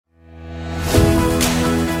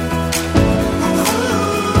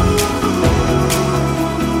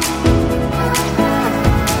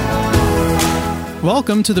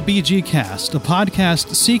Welcome to the BGCast, a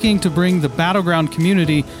podcast seeking to bring the Battleground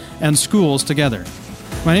community and schools together.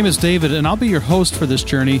 My name is David, and I'll be your host for this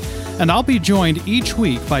journey, and I'll be joined each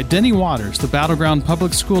week by Denny Waters, the Battleground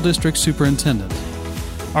Public School District Superintendent.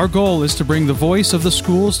 Our goal is to bring the voice of the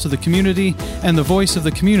schools to the community and the voice of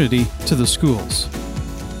the community to the schools.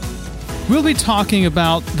 We'll be talking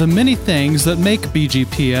about the many things that make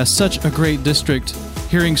BGPS such a great district,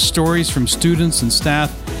 hearing stories from students and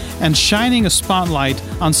staff, and shining a spotlight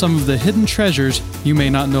on some of the hidden treasures you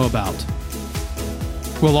may not know about.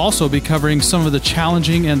 We'll also be covering some of the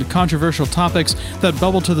challenging and controversial topics that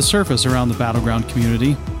bubble to the surface around the Battleground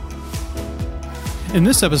community. In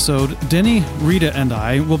this episode, Denny, Rita, and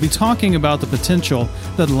I will be talking about the potential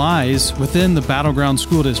that lies within the Battleground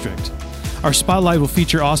School District. Our spotlight will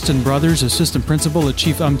feature Austin Brothers, assistant principal at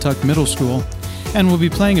Chief Umtuch Middle School, and we'll be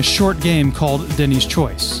playing a short game called Denny's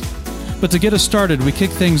Choice. But to get us started, we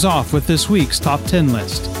kick things off with this week's Top 10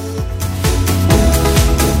 list.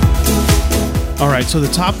 All right, so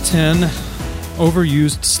the top 10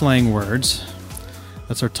 overused slang words.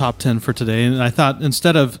 That's our top 10 for today. And I thought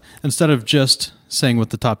instead of just saying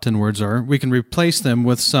what the top 10 words are, we can replace them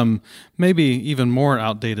with some maybe even more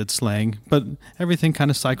outdated slang, but everything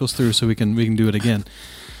kind of cycles through, so we can do it again.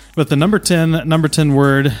 But the number 10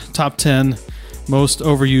 word, top 10 most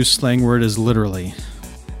overused slang word is literally.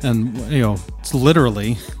 And, it's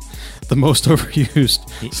literally the most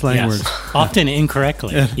overused slang word. Often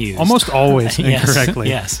incorrectly used. Almost always incorrectly.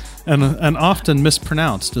 Yes. And often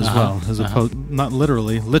mispronounced as well, as opposed, not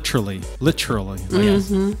literally, literally.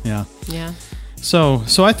 Mm-hmm. Yeah. Yeah. So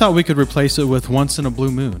I thought we could replace it with once in a blue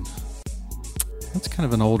moon. That's kind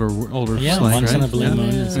of an older slang, once right? in a blue moon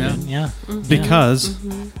is yeah. good. Yeah.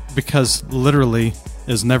 Mm-hmm. Because literally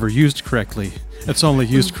is never used correctly. It's only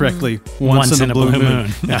used correctly once in a blue moon.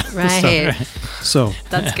 Yeah. Right. So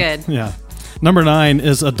that's good. Yeah. Number 9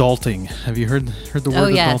 is adulting. Have you heard the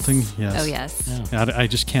word adulting? Yes. Oh, yes. Yeah, I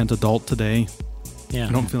just can't adult today. Yeah.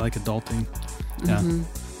 I don't feel like adulting. Yeah.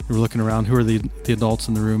 We're looking around. Who are the adults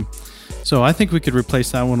in the room? So I think we could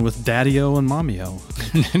replace that one with daddy-o and mommy-o.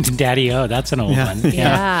 Daddy-o, that's an old one.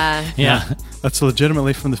 Yeah. That's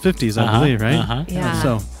legitimately from the 50s, I believe, right? Yeah.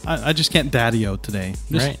 So I just can't daddy-o today.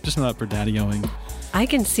 Just not for daddy-oing. I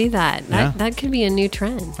can see that. That could be a new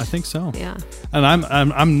trend. I think so. Yeah. And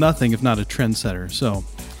I'm nothing if not a trendsetter. So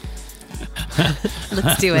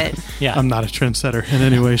let's do it. Yeah. I'm not a trendsetter in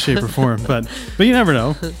any way, shape, or form. But you never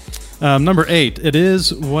know. Number 8. It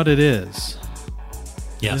is what it is.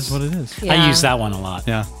 Yes. It is what it is. Yeah. I use that one a lot.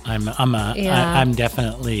 Yeah. I'm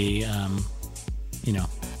definitely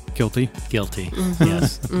Guilty. Guilty.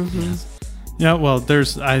 Yes. Yes. Yeah, well,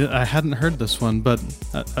 I hadn't heard this one, but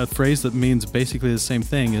a phrase that means basically the same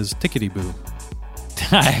thing is tickety-boo.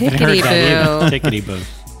 I haven't heard that either. Tickety-boo.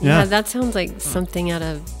 Yeah, that sounds like something out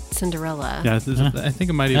of Cinderella. Yeah, I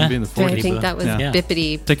think it might even be in the 40s. I think that was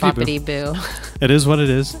bippity boppity boo. It is what it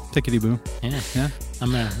is. Tickety-boo. Yeah. I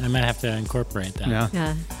might have to incorporate that.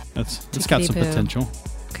 Yeah. It's got some potential.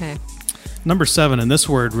 Okay. Number 7, and this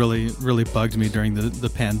word really, really bugged me during the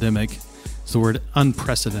pandemic. It's the word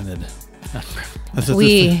unprecedented.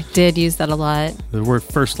 We did use that a lot. The word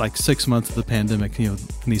first 6 months of the pandemic, in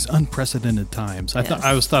these unprecedented times. I thought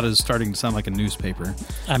it was starting to sound like a newspaper.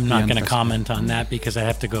 I'm not going to comment on that because I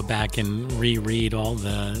have to go back and reread all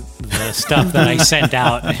the stuff that I sent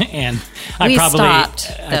out, and I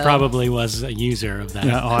probably was a user of that.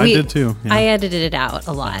 Yeah, I did too. Yeah. I edited it out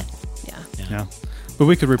a lot. Yeah. But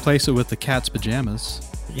we could replace it with the cat's pajamas.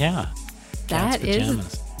 Yeah. That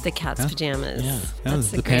is the cat's pajamas. Yeah. That's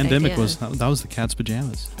the pandemic was the cat's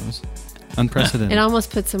pajamas. It was unprecedented. It almost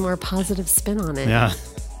puts a more positive spin on it. Yeah.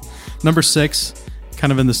 Number 6,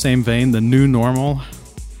 kind of in the same vein, the new normal.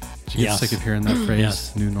 Did you get sick of hearing that phrase?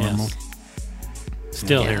 Yes. New normal. Yes.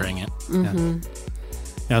 Still hearing it. Mm-hmm.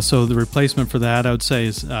 Yeah. So the replacement for that, I would say,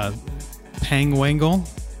 is pangwangle.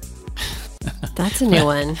 That's a new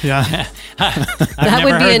one. Yeah. That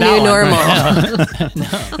would be a new normal.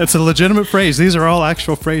 No. It's a legitimate phrase. These are all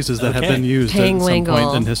actual phrases that have been used at some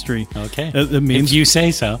point in history. Okay. It means, if you say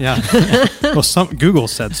so. Yeah. Well, Google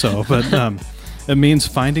said so, but it means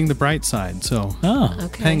finding the bright side. So,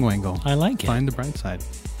 okay. Pangwangle. I like it. Find the bright side.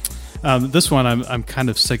 This one I'm kind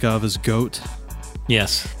of sick of is goat.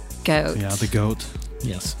 Yes. Goat. Yeah, the goat.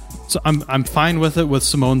 Yes. So I'm fine with it with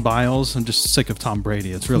Simone Biles. I'm just sick of Tom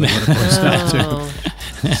Brady. It's really what it boils down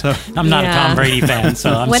to. So I'm not a Tom Brady fan, so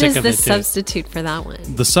I'm sick of it too. What is the substitute for that one?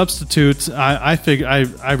 The substitute, I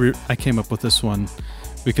came up with this one.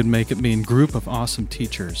 We could make it mean group of awesome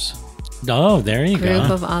teachers. Oh, there you go. Group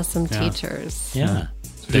of awesome teachers. Yeah.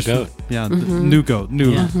 The goat. Yeah, new goat.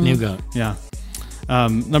 New goat. Yeah.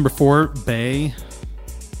 Number 4, bay.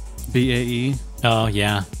 BAE. Oh,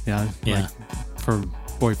 yeah. Yeah. Yeah. Like for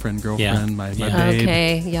boyfriend, girlfriend, my babe.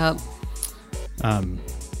 Okay, yep.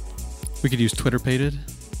 We could use Twitter-pated.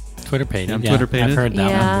 Twitter-pated, yeah. Twitter-pated. I've heard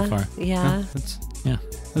that one before. Yeah.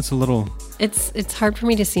 That's a little... It's hard for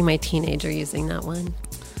me to see my teenager using that one.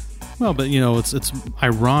 Well, but, it's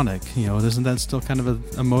ironic. Isn't that still kind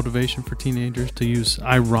of a motivation for teenagers to use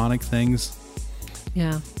ironic things?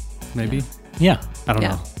 Yeah. Maybe? Yeah. I don't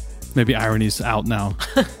know. Maybe irony's out now.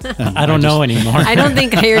 I don't know anymore. I don't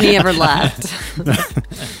think irony ever left.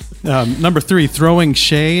 Number 3, throwing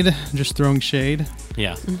shade. Just throwing shade.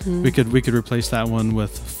 Yeah. Mm-hmm. We could replace that one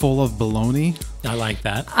with full of baloney. I like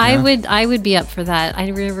that. I would be up for that. I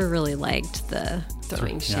never really liked the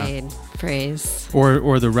throwing shade phrase.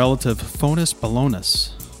 Or the relative fonus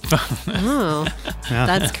balonus. Oh,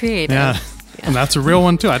 that's creative. Yeah. And that's a real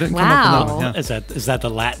one too. I didn't come up with that one. Yeah. Is that the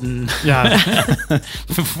Latin? Yeah.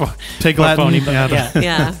 Take Latin. Phony,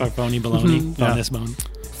 yeah. Or phony baloney. Bonus bone.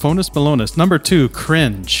 Fonus balonus. Number 2,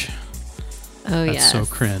 cringe. Oh, That's so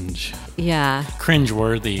cringe. Yeah.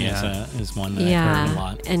 Cringe-worthy is one that I've heard a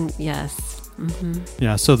lot. And yes. Mm-hmm.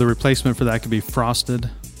 Yeah, so the replacement for that could be frosted.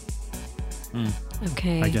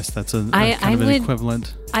 Okay. I guess that's an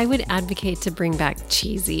equivalent. I would advocate to bring back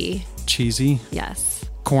cheesy. Cheesy? Yes.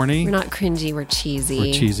 Corny? We're not cringy, we're cheesy.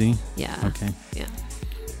 We're cheesy? Yeah. Okay. Yeah.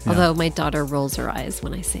 Although my daughter rolls her eyes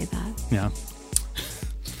when I say that. Yeah.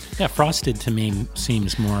 Yeah, frosted to me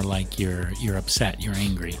seems more like you're upset, you're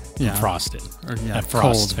angry. Yeah. Frosted. Or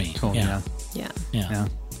frost cold, yeah. Yeah.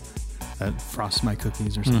 That frost my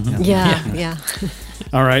cookies or something. Mm-hmm. Yeah.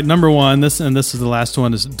 All right, number 1, this is the last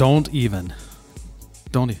one, is don't even.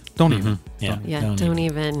 Don't even. Yeah. Don't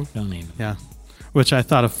even. Yeah. Which I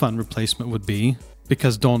thought a fun replacement would be,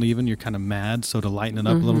 because don't even, you're kind of mad, so to lighten it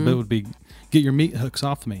up a little bit would be, get your meat hooks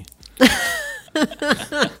off me.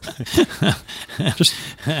 Just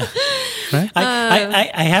right?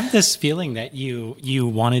 I have this feeling that you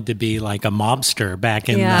wanted to be like a mobster back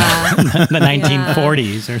in the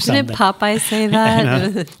 1940s or something. Didn't Popeye say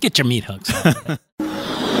that? Get your meat hooks off.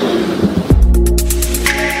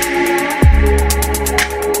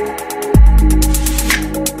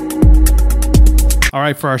 All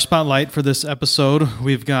right, for our spotlight for this episode,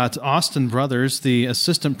 we've got Austin Brothers, the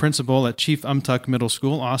assistant principal at Chief Umtuch Middle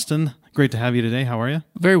School. Austin, great to have you today. How are you?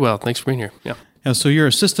 Very well. Thanks for being here. Yeah. So you're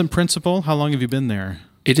assistant principal. How long have you been there?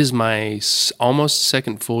 It is my almost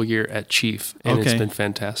second full year at Chief, and it's been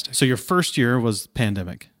fantastic. So your first year was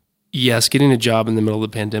pandemic. Yes, getting a job in the middle of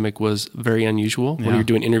the pandemic was very unusual when you're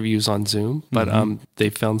doing interviews on Zoom, but they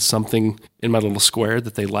found something in my little square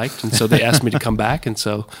that they liked, and so they asked me to come back, and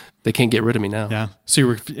so they can't get rid of me now. Yeah. So you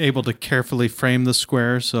were able to carefully frame the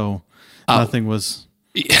square so nothing was...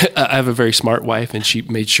 I have a very smart wife, and she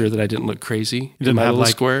made sure that I didn't look crazy in my little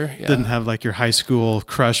square. Yeah. Didn't have like your high school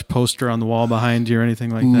crush poster on the wall behind you or anything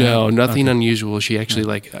like that? No, nothing unusual. She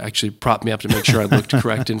actually propped me up to make sure I looked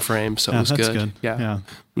correct in frame, so it was that's good. Yeah.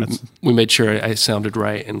 We made sure I sounded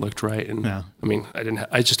right and looked right. And I mean,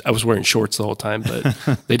 I was wearing shorts the whole time, but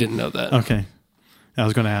they didn't know that. Okay. I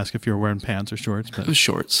was going to ask if you were wearing pants or shorts, but it was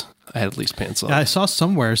shorts. I had at least pants on. Yeah, I saw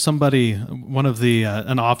somewhere one of the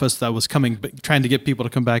an office that was trying to get people to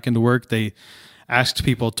come back into work. They asked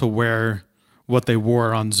people to wear what they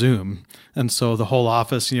wore on Zoom, and so the whole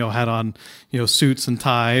office, had on suits and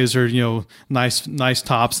ties or nice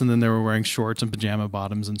tops, and then they were wearing shorts and pajama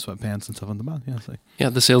bottoms and sweatpants and stuff on the bottom. Yeah,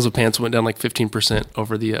 the sales of pants went down like 15%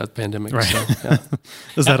 over the pandemic. Right. So,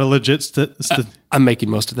 Is that a legit? I'm making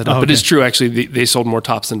most of that up, but it's true. Actually, they sold more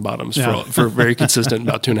tops than bottoms for a very consistent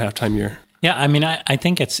about 2.5 time year. Yeah, I mean, I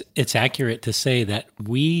think it's accurate to say that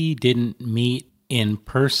we didn't meet in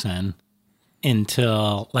person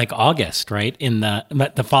until like August, right? In the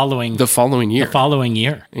following year. The following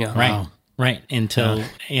year. Yeah. Right. Wow. Right. Until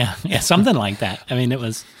something like that. I mean, it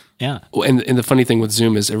was Well, and the funny thing with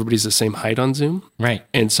Zoom is everybody's the same height on Zoom. Right.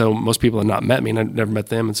 And so most people have not met me, and I've never met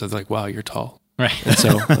them, and so they're like, "Wow, you're tall." Right. And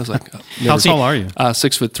so I was like, how tall are you?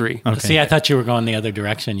 6'3". Okay. See, I thought you were going the other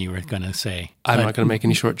direction. You were going to say, I'm not going to make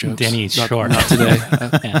any short jokes. Denny's short. Not today.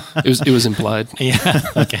 It was implied. Yeah.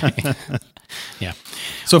 Okay. Yeah.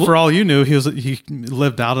 So for all you knew, he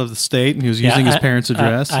lived out of the state and he was using his parents'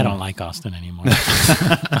 address. I don't like Austin anymore.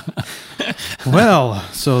 Well,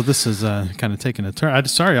 so this is kind of taking a turn.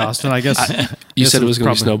 Sorry, Austin. I guess you said it was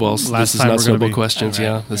going to be snowballs. This is not snowball questions.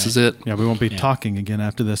 Right, this is it. Yeah, we won't be talking again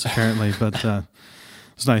after this, apparently. But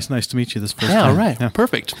it's nice to meet you this first time. All right. Yeah.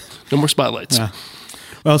 Perfect. No more spotlights. Yeah.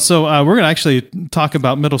 Well, so we're going to actually talk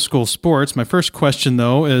about middle school sports. My first question,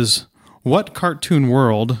 though, is what cartoon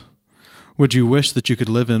world would you wish that you could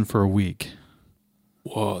live in for a week?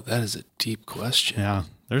 Whoa, that is a deep question. Yeah,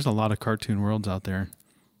 there's a lot of cartoon worlds out there.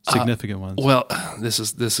 significant ones? Well, this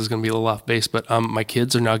is going to be a little off base, but my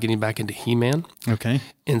kids are now getting back into He-Man. Okay.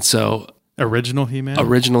 And so original He-Man?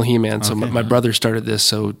 Original He-Man. So Okay. my brother started this.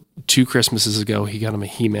 So 2 Christmases ago, he got him a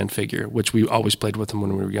He-Man figure, which we always played with him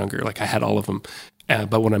when we were younger. Like I had all of them.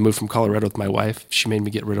 But when I moved from Colorado with my wife, she made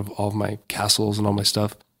me get rid of all of my castles and all my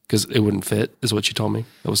stuff because it wouldn't fit, is what she told me.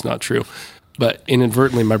 That was not true. But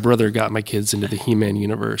inadvertently, my brother got my kids into the He-Man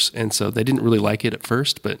universe. And so they didn't really like it at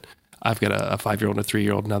first, but I've got a 5-year-old and a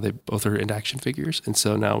 3-year-old. Now they both are into action figures. And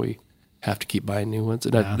so now we have to keep buying new ones.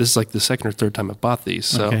 And this is like the second or third time I've bought these.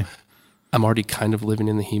 So I'm already kind of living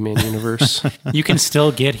in the He-Man universe. You can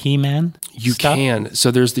still get He-Man? You can.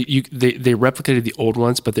 So there's they replicated the old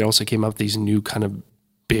ones, but they also came up with these new kind of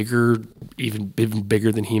bigger, even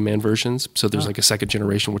bigger than He-Man versions. So there's like a second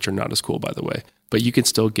generation, which are not as cool, by the way. But you can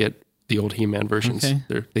still get the old He-Man versions.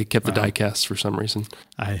 Okay. They kept the die casts for some reason.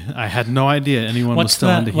 I had no idea anyone was still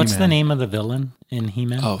into He-Man. What's the name of the villain in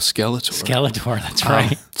He-Man? Oh, Skeletor. Skeletor, that's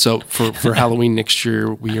right. So for Halloween next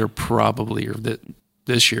year, we are probably,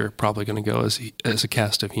 this year, probably going to go as a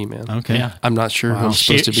cast of He-Man. Okay. Yeah. I'm not sure who I'm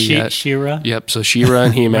supposed to be yet. She-Ra? Yep. So She-Ra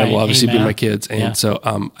and He-Man Right, will obviously He-Man. be my kids. And Yeah. so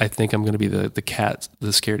I think I'm going to be the cat, the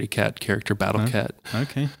scaredy cat character, Battle Cat.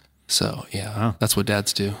 Okay. So, yeah, that's what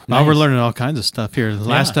dads do. Now we're learning all kinds of stuff here. The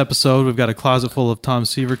last episode, we've got a closet full of Tom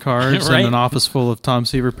Seaver cards Right. and an office full of Tom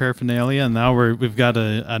Seaver paraphernalia, and now we've got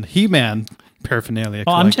a He-Man paraphernalia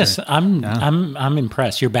collector. I'm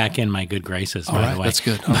impressed. You're back in my good graces, by the way. That's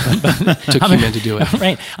good. Took He-Man to do it.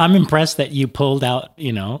 Right. I'm impressed that you pulled out,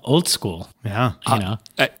 old school. Yeah.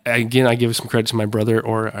 Again, I give some credit to my brother,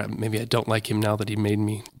 or maybe I don't like him now that he made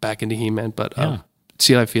me back into He-Man, but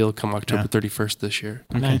see how I feel come October 31st this year.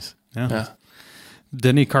 Okay. Nice. Yeah.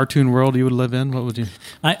 Denny, cartoon world you would live in? What would you?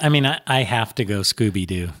 I have to go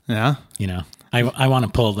Scooby-Doo. Yeah. I want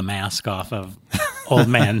to pull the mask off of old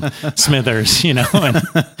man Smithers, and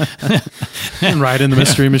ride in the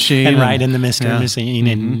Mystery Machine. and ride in the Mystery Machine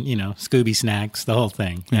and, Scooby snacks, the whole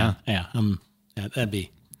thing. Yeah. Yeah. That'd be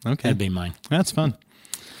mine. That's fun.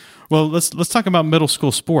 Well, let's talk about middle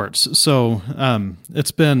school sports. So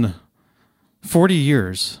it's been 40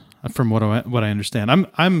 years from what I understand.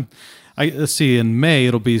 Let's see, in May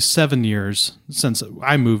it'll be 7 years since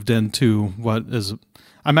I moved into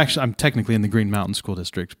I'm technically in the Green Mountain School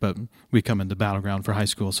District, but we come into Battleground for high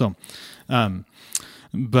school. So,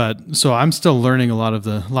 so I'm still learning a lot of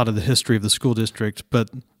the history of the school district.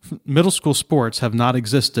 But middle school sports have not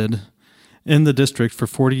existed in the district for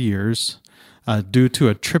 40 years due to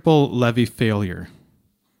a triple levy failure,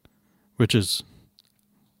 which is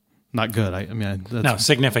not good. That's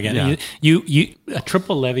significant. Yeah. You a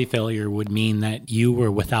triple levy failure would mean that you were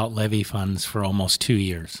without levy funds for almost 2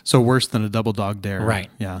 years. So worse than a double dog dare. Right.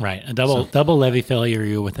 Yeah. Right. A double levy failure,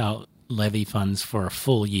 you're without levy funds for a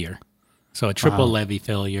full year. So a triple levy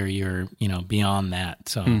failure, you're beyond that.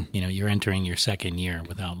 So you're entering your second year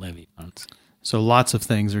without levy funds. So lots of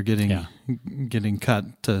things are getting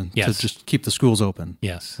cut to just keep the schools open.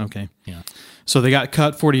 Yes. Okay. Yeah. So they got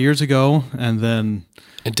cut 40 years ago, and then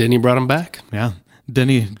Denny brought them back. Yeah,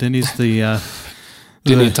 Denny's the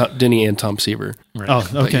Denny and Tom Seaver. Right. Oh,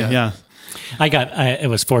 okay, yeah. It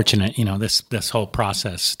was fortunate, this whole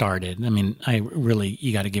process started.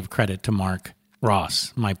 You got to give credit to Mark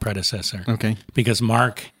Ross, my predecessor. Okay. Because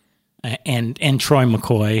Mark and Troy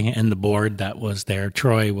McCoy and the board that was there,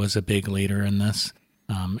 Troy was a big leader in this.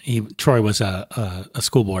 Troy was a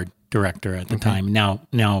school board director at the time.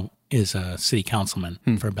 Now is a city councilman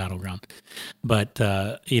for Battleground. But,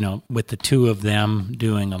 with the two of them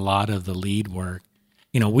doing a lot of the lead work,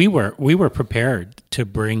 we were prepared to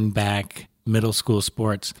bring back middle school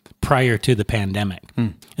sports prior to the pandemic.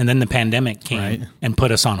 And then the pandemic came and put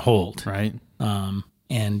us on hold. Right.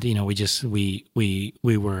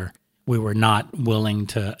 We were not willing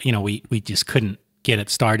to, we just couldn't get it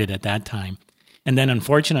started at that time. And then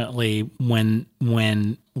unfortunately, when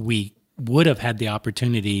we would have had the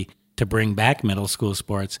opportunity to bring back middle school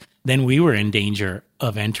sports, then we were in danger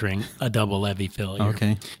of entering a double levy failure.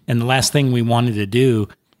 Okay. And the last thing we wanted to do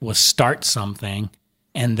was start something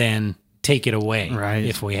and then take it away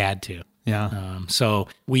if we had to. Yeah. So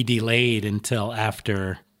we delayed until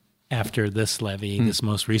after this levy, this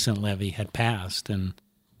most recent levy had passed, and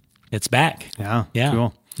it's back. Yeah. Yeah.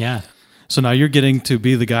 Cool. Yeah. So now you're getting to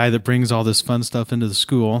be the guy that brings all this fun stuff into the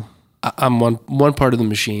school. I'm one part of the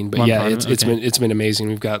machine, but it's been amazing.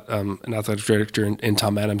 We've got an athletic director in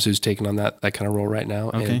Tom Adams who's taken on that kind of role right now.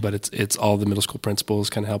 Okay. But it's all the middle school principals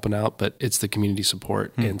kind of helping out, but it's the community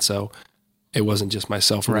support, and so it wasn't just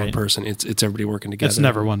myself or one person. It's everybody working together. It's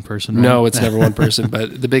never one person. Right? No, it's never one person.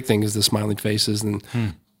 But the big thing is the smiling faces, and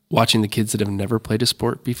watching the kids that have never played a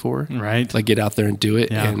sport before, right? Like get out there and do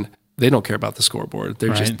it, and they don't care about the scoreboard.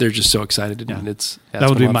 They're just so excited, and that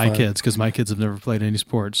would be my kids, because my kids have never played any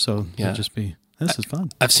sports, so it'd just be this is fun.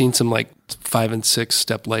 I've seen some like 5 and 6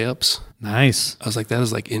 step layups. Nice. I was like, that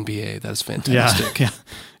is like NBA. That's fantastic.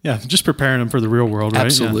 Yeah. Just preparing them for the real world, right?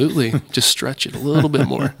 Absolutely. Just stretch it a little bit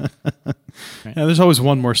more. Yeah, there's always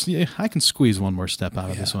one more. I can squeeze one more step out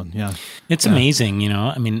of this one. Yeah, it's amazing.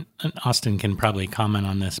 I mean, Austin can probably comment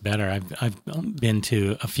on this better. I've been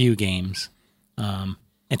to a few games.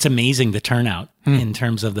 It's amazing the turnout in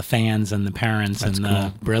terms of the fans and the parents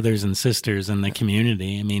the brothers and sisters and the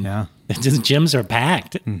community. I mean, the gyms are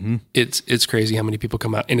packed. Mm-hmm. It's crazy how many people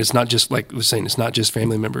come out, and it's not just like we're saying. It's not just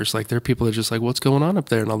family members. Like there are people that are just like, "What's going on up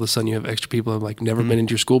there?" And all of a sudden, you have extra people who have like never been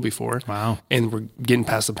into your school before. Wow! And we're getting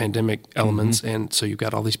past the pandemic elements, and so you've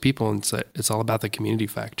got all these people, and it's all about the community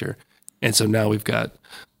factor. And so now we've got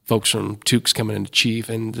folks from Tukes coming into Chief,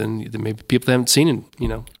 and then maybe people they haven't seen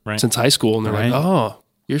in since high school, and they're like, "Oh,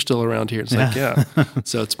 you're still around here." It's like, yeah.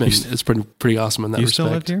 So it's pretty awesome in that respect. You still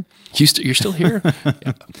live here? You're still here?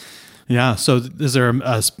 Yeah. Yeah. So is there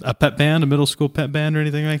a pet band, a middle school pet band, or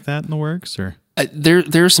anything like that in the works? Or there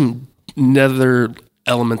are some other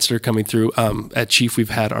elements that are coming through. At Chief, we've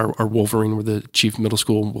had our Wolverine. We're the Chief Middle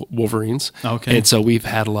School Wolverines. Okay. And so we've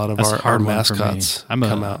had a lot of our mascots come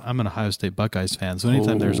out. I'm an Ohio State Buckeyes fan, so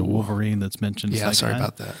anytime there's a Wolverine that's mentioned, sorry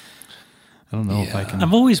about that. I don't know if I can.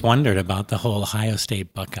 I've always wondered about the whole Ohio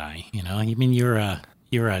State Buckeye. I mean, you're a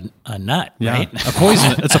nut, right? A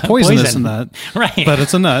poison. It's a poisonous nut, right? But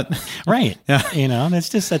it's a nut, right? Yeah, it's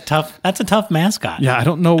just that's a tough mascot. Yeah, I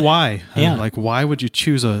don't know why. Yeah, like why would you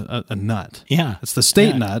choose a nut? Yeah, it's the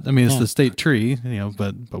state nut. I mean, it's the state tree,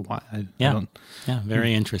 but why? I don't. Yeah,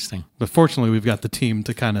 very interesting. But fortunately, we've got the team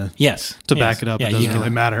to kind of back it up. It doesn't really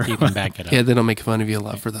matter. You can back it up. Yeah, they don't make fun of you a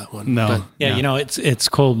lot for that one. No. But, it's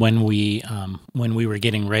cool when we were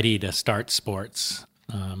getting ready to start sports.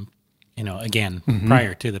 Again,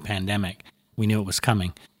 prior to the pandemic, we knew it was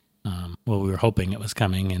coming. We were hoping it was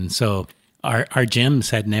coming, and so our gyms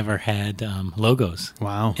had never had logos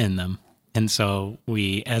in them, and so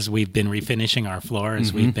as we've been refinishing our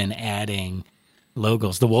floors, we've been adding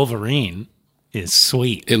logos. The Wolverine is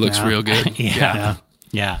sweet. It looks real good.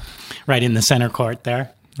 Yeah, right in the center court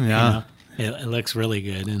there. Yeah. It looks really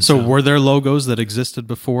good. And so were there logos that existed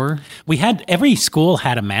before? Every school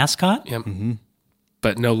had a mascot. Yep. Mm-hmm.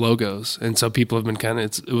 But no logos. And so people have been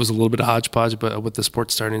it was a little bit of hodgepodge, but with the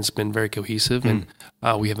sports starting, it's been very cohesive. And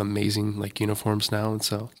we have amazing uniforms now. And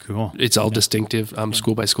so cool. It's all distinctive,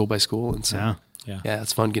 school by school by school. And so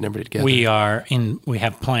it's fun getting everybody together. We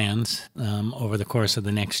have plans over the course of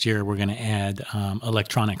the next year. We're going to add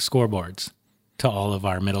electronic scoreboards to all of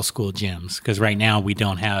our middle school gyms, because right now we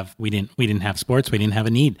didn't have sports. We didn't have a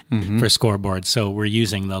need for scoreboards. So we're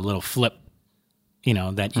using the little flip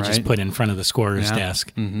that you just put in front of the scorer's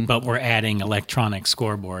desk. Mm-hmm. But we're adding electronic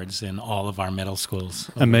scoreboards in all of our middle schools.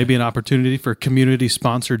 And maybe an opportunity for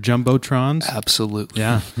community-sponsored jumbotrons? Absolutely.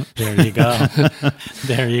 Yeah. There you go.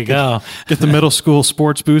 There you go. Get the middle school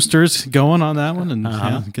sports boosters going on that one,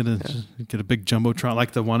 and get a big jumbotron,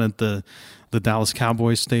 like the one at the Dallas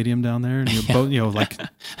Cowboys stadium down there, and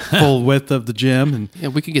full width of the gym.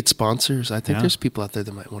 And we could get sponsors. I think there's people out there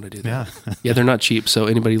that might want to do that. Yeah, they're not cheap. So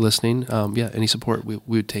anybody listening, any support, we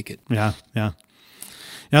would take it. Yeah.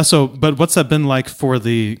 So, but what's that been like for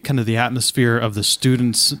the kind of the atmosphere of the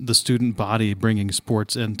students, the student body bringing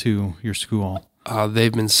sports into your school?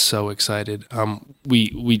 They've been so excited.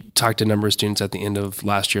 We talked to a number of students at the end of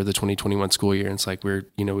last year, the 2021 school year, and it's like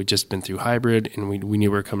we'd just been through hybrid, and we knew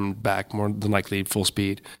we were coming back more than likely full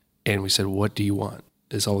speed. And we said, "What do you want?"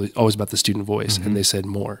 It's always about the student voice, and they said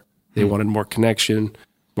more. They wanted more connection,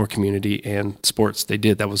 more community, and sports. They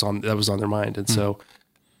did. That was on their mind, and so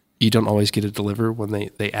you don't always get to deliver when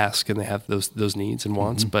they ask and they have those needs and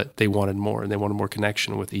wants, but they wanted more, and they wanted more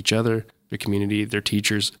connection with each other, their community, their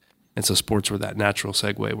teachers. And so sports were that natural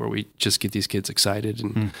segue where we just get these kids excited,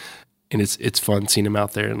 and it's fun seeing them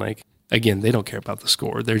out there. And again, they don't care about the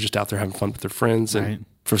score. They're just out there having fun with their friends. And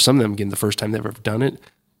for some of them, again, the first time they've ever done it.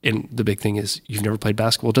 And the big thing is, you've never played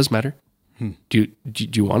basketball. It doesn't matter. Do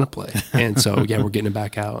you want to play? And so, we're getting it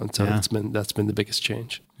back out. And so that's been the biggest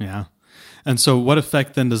change. Yeah. And so what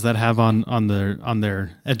effect then does that have on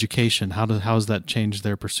their education? How has that changed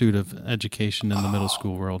their pursuit of education in the middle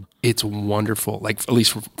school world? It's wonderful. At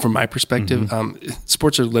least from my perspective,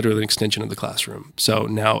 sports are literally an extension of the classroom. So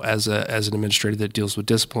now as an administrator that deals with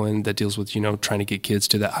discipline, that deals with, trying to get kids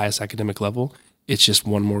to that highest academic level, it's just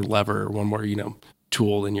one more lever, one more,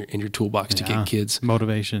 tool in your toolbox to get kids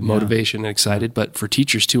motivation and excited. But for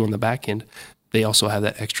teachers too, on the back end, they also have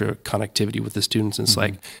that extra connectivity with the students. And it's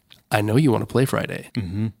like, I know you want to play Friday,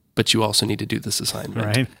 but you also need to do this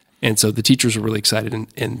assignment. Right. And so the teachers are really excited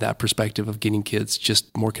in that perspective of getting kids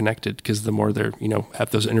just more connected, because the more they're,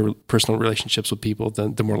 have those interpersonal relationships with people,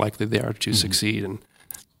 the more likely they are to succeed. And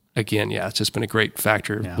again, it's just been a great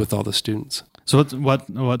factor with all the students. So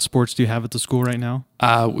what sports do you have at the school right now?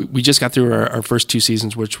 We just got through our first 2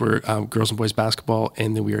 seasons, which were girls and boys basketball,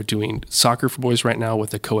 and then we are doing soccer for boys right now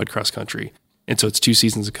with a co-ed cross country. And so it's 2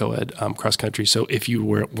 seasons of co-ed cross country. So if you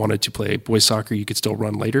wanted to play boys soccer, you could still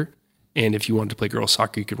run later. And if you wanted to play girls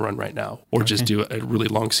soccer, you could run right now, or just do a really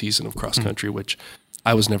long season of cross country, which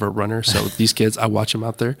I was never a runner. So these kids, I watch them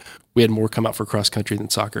out there. We had more come out for cross country than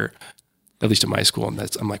soccer, at least at my school.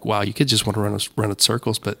 And I'm like, wow, you kids just want to run in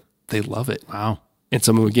circles, but they love it. Wow. And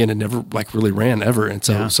some of them, again, had never really ran ever. And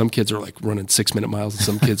so some kids are like running 6-minute miles, and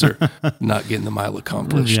some kids are not getting the mile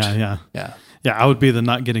accomplished. Yeah, I would be the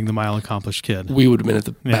not getting the mile accomplished kid. We would have been at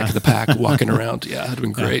the back of the pack walking around. Yeah, it would have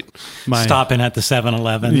been great. Stopping at the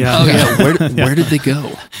 7-Eleven. Where did they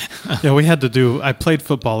go? Yeah, I played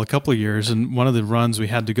football a couple of years, and one of the runs we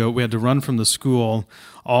had to run from the school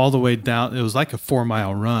all the way down. It was like a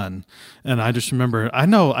 4-mile run. And I just remember, I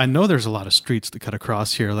know there's a lot of streets that cut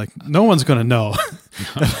across here. Like, no one's going to know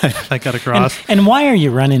if I cut across. And why are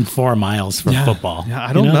you running 4 miles for football? Yeah,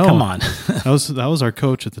 I don't know. Come on. That was our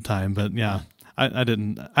coach at the time, but yeah. I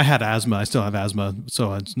didn't. I had asthma. I still have asthma,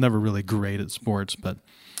 so I was never really great at sports. But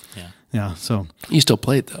yeah. So you still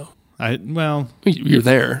played though. You're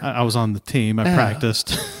there. I was on the team. I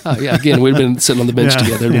practiced. Again, we've been sitting on the bench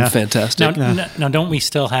together. It'd been fantastic. Now, don't we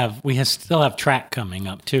still have track coming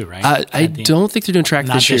up too, right? I don't think they're doing track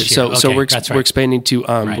this year. So we're expanding to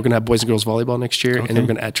we're going to have boys and girls volleyball next year, and then we're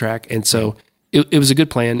going to add track. And so it was a good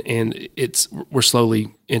plan, and we're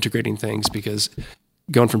slowly integrating things, because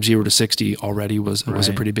going from 0 to 60 already was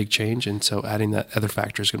a pretty big change, and so adding that other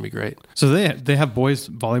factor is going to be great. So they have boys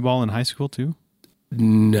volleyball in high school too?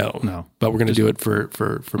 No. But we're going to do it for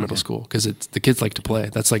middle school, because the kids like to play.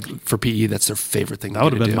 That's like for PE, that's their favorite thing. That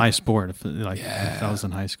would have been my sport if I was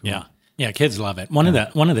in high school. Yeah, kids love it. One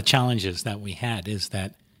of the challenges that we had is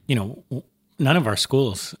that none of our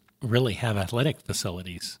schools really have athletic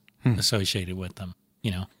facilities associated with them.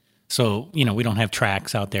 So, we don't have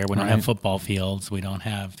tracks out there. We don't have football fields. We don't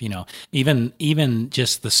have, even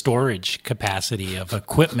just the storage capacity of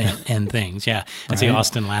equipment and things. Yeah. I see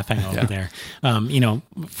Austin laughing over there.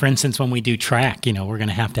 For instance, when we do track, we're going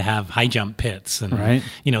to have high jump pits and,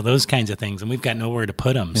 those kinds of things. And we've got nowhere to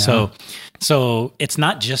put them. Yeah. So it's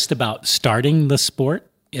not just about starting the sport.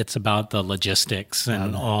 It's about the logistics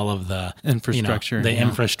and all of the infrastructure,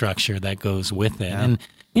 infrastructure that goes with it. Yeah. And,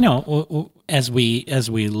 as we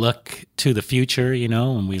look to the future,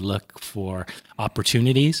 and we look for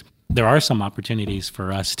opportunities, there are some opportunities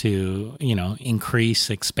for us to, increase,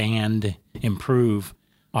 expand, improve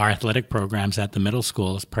our athletic programs at the middle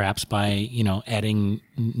schools, perhaps by, adding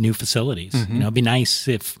new facilities. It'd be nice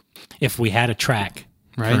if we had a track,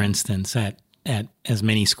 for instance, at as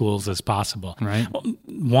many schools as possible. Right.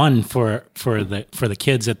 One for the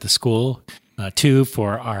kids at the school. 2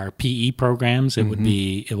 for our PE programs, it would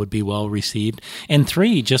be well received, and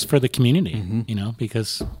 3 just for the community.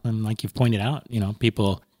 Because like you've pointed out,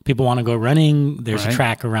 people want to go running. There's a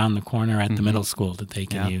track around the corner at the middle school that they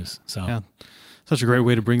can use. So, such a great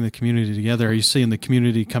way to bring the community together. Are you seeing the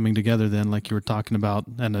community coming together then, like you were talking about,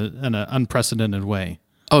 in an unprecedented way?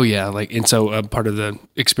 Oh yeah, and so part of the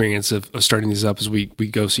experience of starting these up is we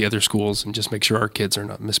go see other schools and just make sure our kids are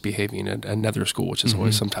not misbehaving at another school, which is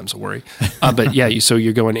always sometimes a worry. But so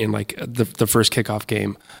you're going in like the first kickoff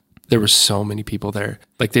game. There were so many people there.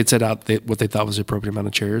 Like they'd set out what they thought was the appropriate amount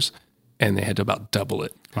of chairs, and they had to about double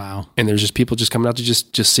it. Wow! And there's just people just coming out to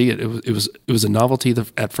just see it. It was a novelty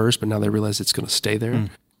at first, but now they realize it's going to stay there.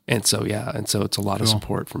 And so it's a lot of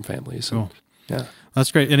support from families. Cool. Yeah. That's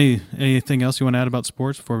great. Anything else you want to add about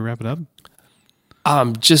sports before we wrap it up?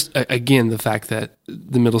 Just again, the fact that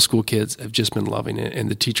the middle school kids have just been loving it, and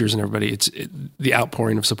the teachers and everybody, the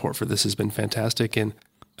outpouring of support for this has been fantastic. And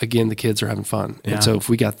again, the kids are having fun. Yeah. And so if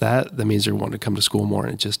we got that means they're wanting to come to school more,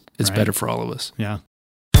 and it's better for all of us. Yeah.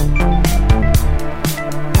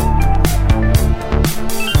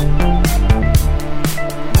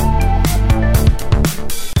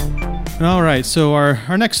 All right, so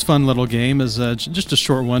our next fun little game is just a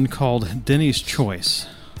short one called Denny's Choice,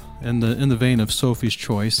 in the vein of Sophie's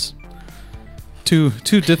Choice. Two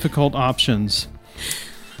difficult options.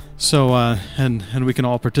 So and we can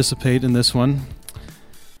all participate in this one.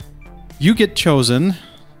 You get chosen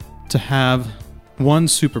to have one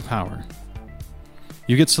superpower.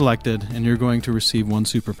 You get selected, and you're going to receive one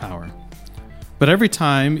superpower. But every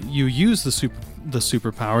time you use the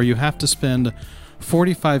superpower, you have to spend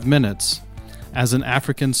 45 minutes as an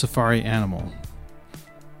African safari animal.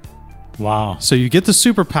 Wow. So you get the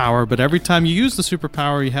superpower, but every time you use the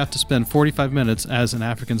superpower, you have to spend 45 minutes as an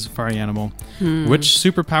African safari animal. Which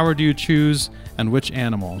superpower do you choose, and which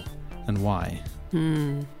animal, and why?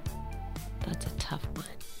 That's a tough one.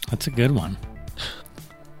 That's a good one.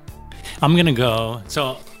 I'm going to go,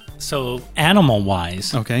 so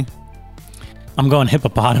animal-wise, Okay. I'm going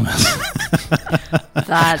hippopotamus.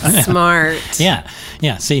 That's smart. Yeah.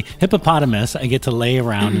 See, hippopotamus, I get to lay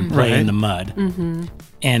around and play in the mud.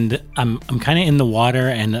 And I'm kind of in the water,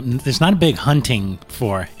 and there's not a big hunting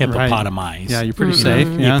for hippopotami. Right. Yeah, you're pretty safe.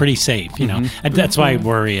 Yeah. You're pretty safe, you know. That's why I'd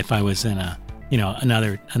worry if I was in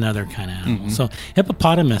another kind of animal. So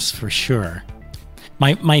hippopotamus for sure.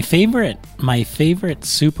 My favorite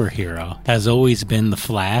superhero has always been the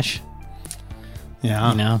Flash.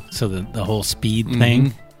 Yeah. You know, so the whole speed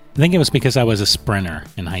thing. I think it was because I was a sprinter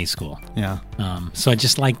in high school. Yeah. So I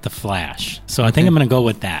just like the Flash. So I think I'm going to go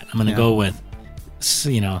with that. I'm going to go with,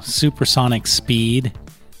 supersonic speed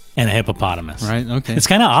and a hippopotamus. Right. Okay. It's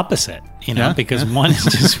kind of opposite, because one is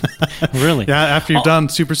just really. Yeah. After you've done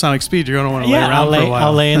supersonic speed, you're going to want to lay around for a while.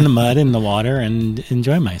 I'll lay in the mud, in the water, and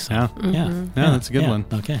enjoy myself. Yeah. Yeah. That's a good one.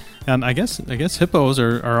 Okay. And I guess hippos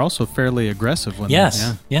are also fairly aggressive when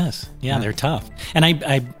Yes. They're tough, and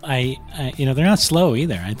I they're not slow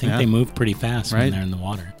either. I think they move pretty fast when they're in the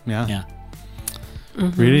water. Yeah.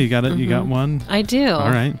 Rita, you got it. You got one. I do.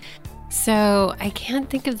 All right. So I can't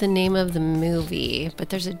think of the name of the movie, but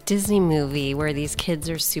there's a Disney movie where these kids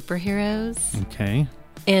are superheroes. Okay.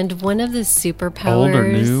 And one of the superpowers... Old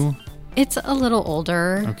or new? It's a little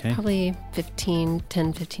older. Okay. Probably 15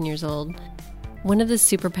 years old. One of the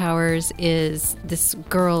superpowers is this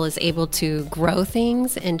girl is able to grow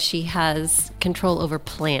things, and she has control over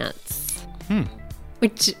plants.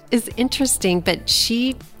 Which is interesting, but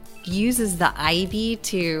she uses the ivy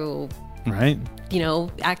to... Right.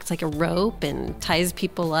 Acts like a rope and ties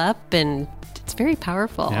people up, and it's very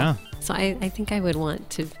powerful. Yeah. So I think I would want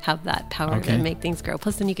to have that power to make things grow.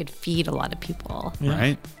 Plus, then you could feed a lot of people. Yeah.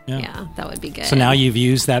 Right. Yeah, that would be good. So now you've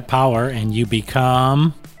used that power, and you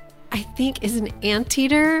become... I think, is an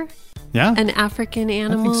anteater an African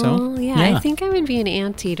animal? I think so. Yeah, I think I would be an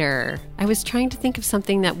anteater. I was trying to think of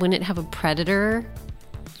something that wouldn't have a predator.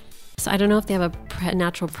 So I don't know if they have a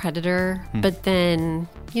natural predator, but then,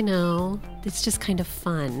 it's just kind of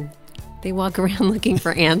fun. They walk around looking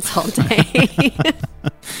for ants all day.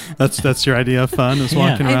 That's your idea of fun, is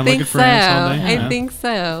walking around looking for ants all day? I think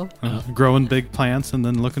so. Growing big plants and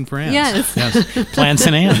then looking for ants. Yes. Plants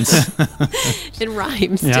and ants. It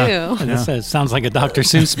rhymes, too. This sounds like a Dr.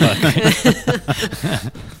 Seuss book.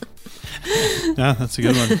 Yeah, that's a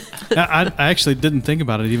good one. I actually didn't think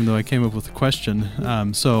about it, even though I came up with a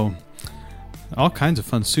question. So all kinds of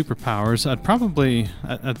fun superpowers. I'd probably,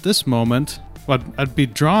 at this moment, I'd be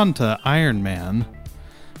drawn to Iron Man,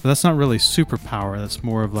 but that's not really superpower. That's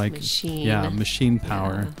more of like machine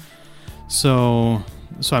power. Yeah. So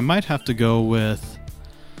I might have to go with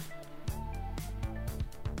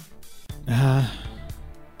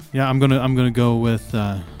I'm gonna go with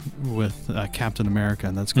Captain America,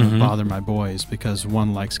 and that's gonna bother my boys because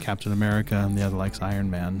one likes Captain America and the other likes Iron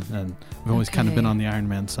Man, and I've always kind of been on the Iron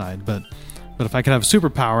Man side, but if I could have a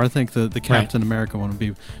superpower, I think the Captain America one would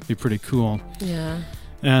be pretty cool. Yeah.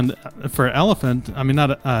 And for elephant, I mean,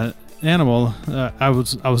 not animal. I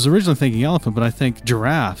was originally thinking elephant, but I think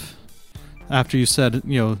giraffe. After you said,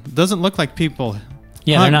 doesn't look like people.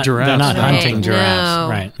 Yeah, hunt giraffes. They're not hunting giraffes, no.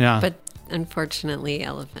 right? Yeah. But unfortunately,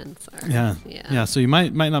 elephants are. Yeah. So you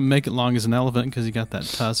might not make it long as an elephant because you got that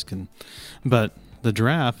tusk, but the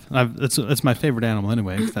giraffe, it's my favorite animal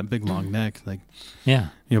anyway. It's that big long neck,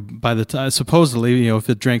 by the time supposedly, if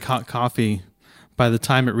it drank hot coffee, by the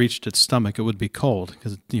time it reached its stomach, it would be cold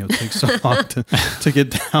because it takes so long to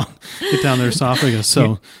get down their esophagus.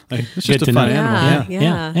 So it's just a fun animal.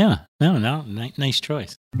 Yeah. No, nice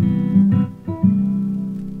choice.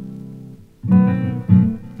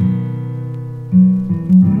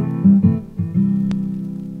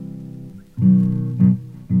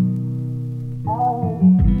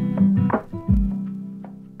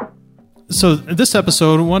 So this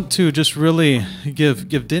episode, I want to just really give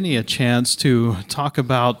Denny a chance to talk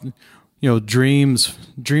about dreams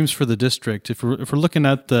for the district. If we're looking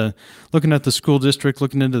at the school district,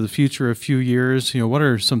 looking into the future a few years, what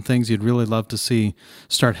are some things you'd really love to see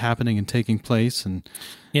start happening and taking place? And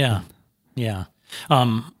yeah.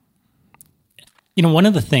 One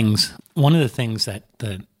of the things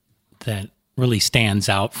that really stands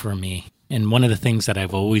out for me, and one of the things that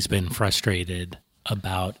I've always been frustrated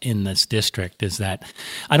about in this district, is that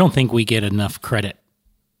I don't think we get enough credit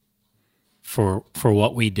for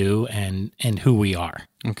what we do and who we are.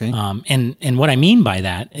 Okay. And what I mean by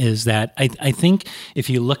that is that I think if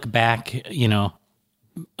you look back,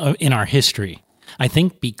 in our history, I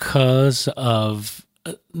think because of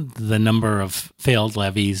the number of failed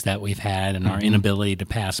levies that we've had and our inability to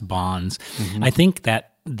pass bonds, I think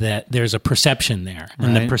that there's a perception there,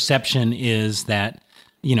 and the perception is that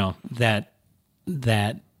we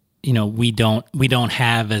don't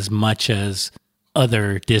have as much as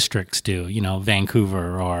other districts do,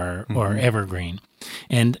 Vancouver or Evergreen,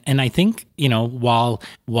 and I think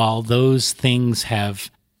while those things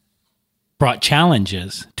have brought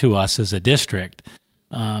challenges to us as a district,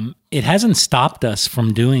 it hasn't stopped us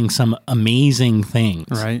from doing some amazing things.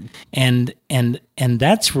 Right. And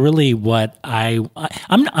that's really what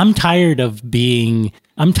I'm tired of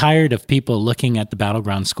people looking at the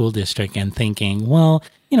Battleground School District and thinking, well,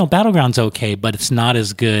 Battleground's okay, but it's not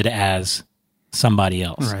as good as somebody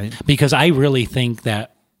else. Right. Because I really think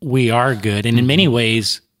that we are good, and in many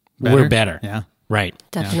ways we're better. Yeah. Right.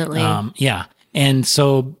 Definitely. Yeah. And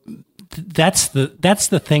so that's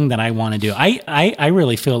the thing that I want to do. I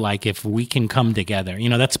really feel like if we can come together,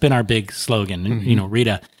 that's been our big slogan.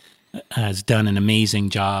 Rita has done an amazing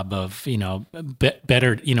job of,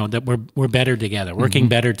 better, that we're better together. Working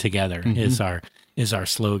better together is our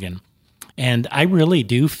slogan. And I really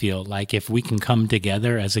do feel like if we can come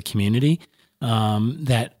together as a community,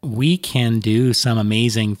 that we can do some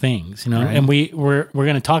amazing things, and we're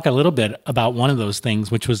going to talk a little bit about one of those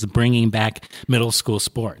things, which was bringing back middle school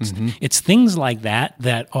sports. It's things like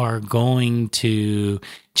that are going to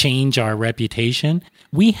change our reputation.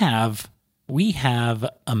 We have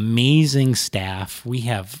amazing staff. We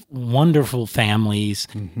have wonderful families,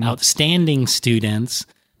 outstanding students.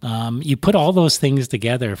 You put all those things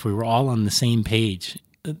together, if we were all on the same page,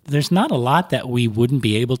 there's not a lot that we wouldn't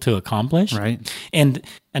be able to accomplish. Right. And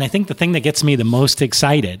I think the thing that gets me the most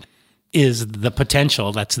excited is the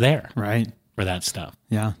potential that's there. Right. For that stuff.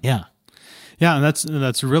 Yeah. Yeah. Yeah. And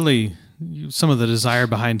that's really some of the desire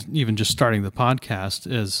behind even just starting the podcast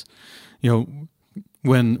is,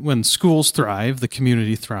 when schools thrive, the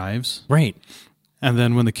community thrives. Right. And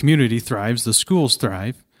then when the community thrives, the schools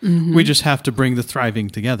thrive. We just have to bring the thriving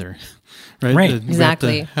together, right? Right,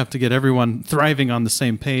 exactly. We have to get everyone thriving on the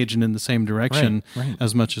same page and in the same direction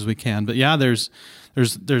as much as we can. But yeah, there's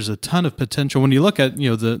a ton of potential. When you look at,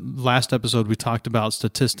 the last episode we talked about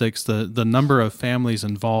statistics, the number of families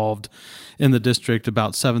involved in the district,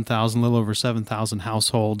 about 7,000, a little over 7,000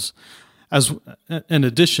 households. As in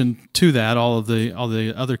addition to that, all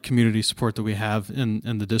the other community support that we have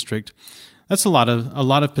in the district, that's a lot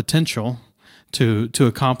of potential to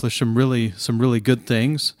accomplish some really good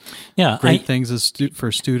things. Yeah, great things for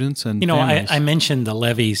students and families. I mentioned the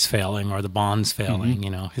levies failing or the bonds failing.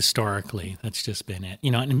 Historically, that's just been it.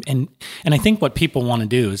 And I think what people want to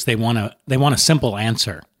do is they want a simple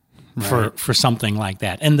answer for something like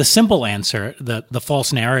that. And the simple answer, the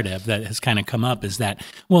false narrative that has kind of come up is that,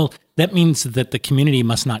 well, that means that the community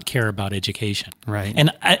must not care about education. Right.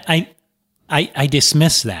 And I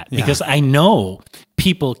dismiss that because I know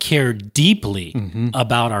people care deeply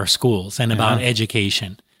about our schools and about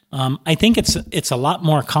education. I think it's a lot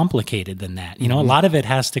more complicated than that. A lot of it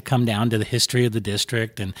has to come down to the history of the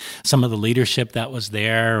district and some of the leadership that was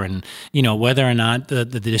there, and whether or not the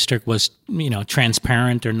district was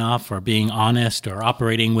transparent enough, or being honest, or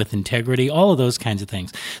operating with integrity. All of those kinds of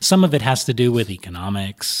things. Some of it has to do with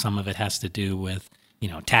economics. Some of it has to do with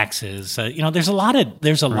taxes. There's a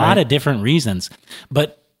lot of different reasons,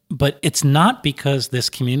 but it's not because this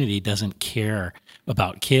community doesn't care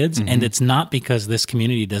about kids, and it's not because this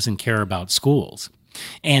community doesn't care about schools.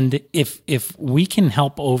 And if we can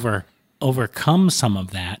help overcome some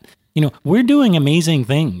of that, we're doing amazing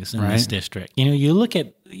things in this district. You look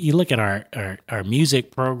at our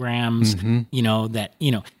music programs.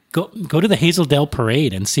 Go to the Hazeldale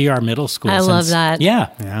Parade and see our middle schools. I love that.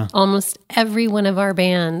 Yeah. Almost every one of our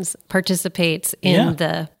bands participates in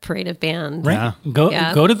the Parade of Bands. Right.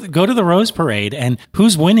 Yeah. Go to the Rose Parade, and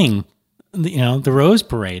who's winning? The Rose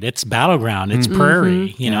Parade. It's Battleground. It's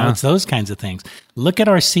Prairie. It's those kinds of things. Look at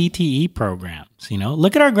our CTE programs.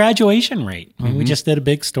 Look at our graduation rate. I mean, we just did a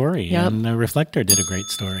big story, and the Reflector did a great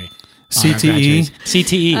story.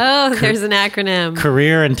 CTE. Oh, there's an acronym.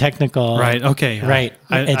 Career and technical. Right. Okay. Right.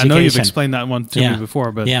 I know you've explained that one to me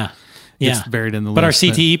before, but it's buried in the list. But our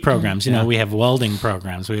CTE programs, we have welding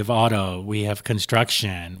programs, we have auto, we have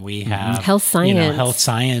construction, we have health science, health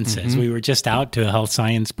sciences. We were just out to a health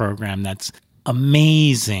science program that's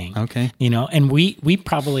amazing. Okay. And we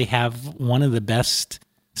probably have one of the best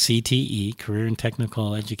CTE, career and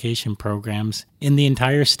technical education programs in the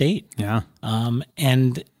entire state. Yeah.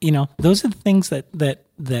 And those are the things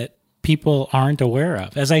that people aren't aware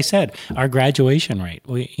of. As I said, our graduation rate.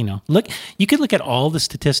 You could look at all the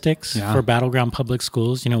statistics for battleground public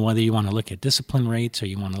schools. Whether you want to look at discipline rates, or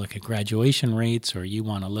you want to look at graduation rates, or you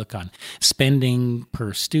want to look on spending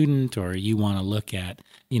per student, or you want to look at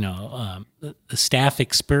the staff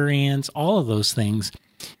experience. All of those things,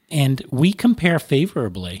 and we compare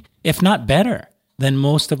favorably, if not better, than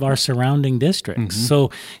most of our surrounding districts. So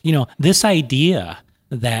this idea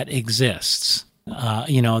that exists.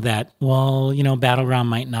 Battleground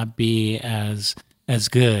might not be as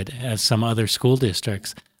good as some other school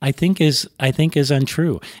districts, I think is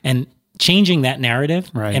untrue. And changing that narrative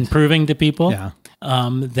and proving to people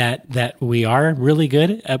that we are really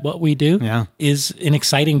good at what we do is an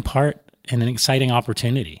exciting part and an exciting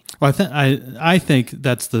opportunity. Well, I think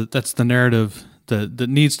that's the narrative that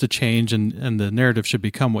needs to change, and the narrative should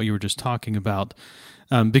become what you were just talking about,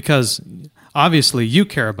 because obviously you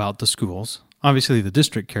care about the schools. Obviously, the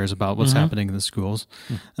district cares about what's happening in the schools,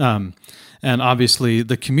 and obviously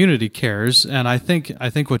the community cares. And I think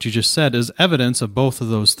what you just said is evidence of both of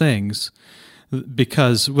those things,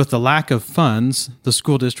 because with the lack of funds, the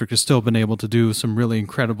school district has still been able to do some really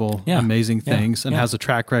incredible, amazing things, and has a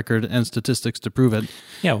track record and statistics to prove it.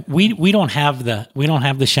 Yeah, we don't have the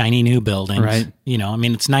shiny new buildings, right?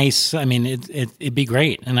 It's nice. It'd be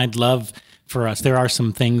great, and I'd love. For us, there are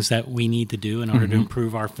some things that we need to do in order to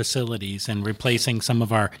improve our facilities, and replacing some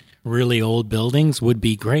of our really old buildings would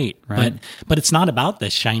be great. Right. But it's not about the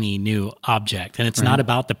shiny new object, and it's not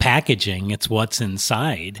about the packaging. It's what's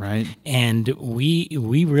inside. Right. And we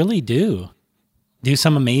really do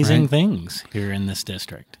some amazing things here in this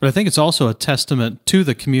district. But I think it's also a testament to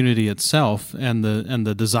the community itself and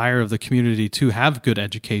the desire of the community to have good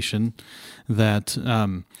education. That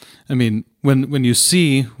when you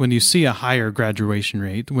see a higher graduation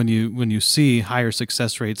rate, when you see higher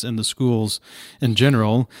success rates in the schools in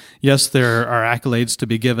general, yes, there are accolades to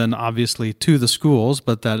be given obviously to the schools,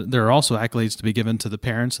 but that there are also accolades to be given to the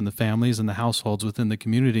parents and the families and the households within the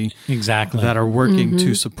community that are working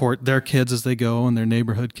to support their kids as they go, and their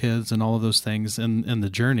neighborhood kids, and all of those things in the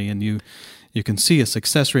journey. And you can see a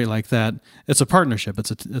success rate like that. It's a partnership.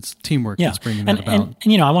 It's teamwork that's bringing that about.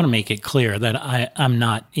 And I want to make it clear that I'm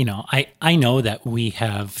not, I know that we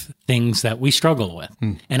have things that we struggle with.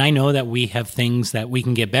 And I know that we have things that we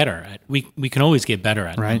can get better at. We can always get better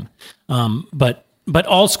at them. But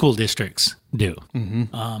all school districts do.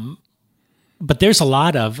 But there's a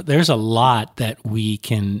lot that we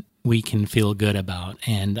can feel good about.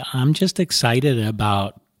 And I'm just excited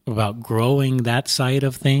about growing that side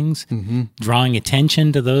of things, drawing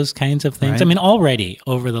attention to those kinds of things. Right. Already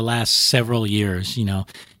over the last several years,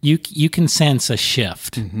 you can sense a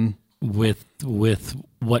shift with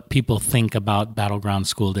what people think about Battleground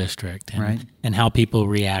School District and how people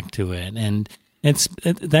react to it. And that's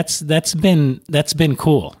been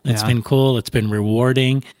cool. It's been cool. It's been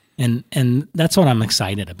rewarding. And that's what I'm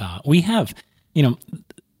excited about. We have,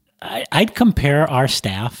 I'd compare our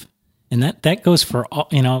staff. And that goes for all,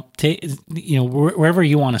 wherever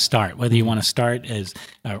you want to start, whether you want to start as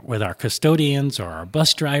with our custodians or our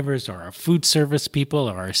bus drivers or our food service people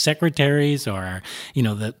or our secretaries or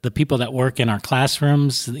the people that work in our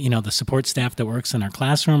classrooms, the support staff that works in our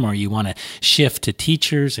classroom, or you want to shift to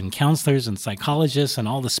teachers and counselors and psychologists and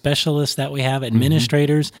all the specialists that we have,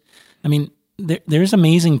 administrators. There's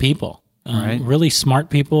amazing people, really smart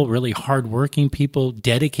people, really hardworking people,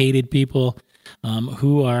 dedicated people.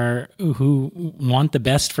 Who want the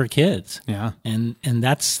best for kids. Yeah. And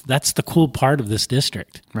that's the cool part of this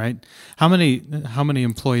district. Right. How many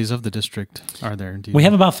employees of the district are there? We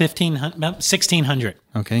have about 1,600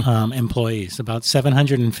 employees, about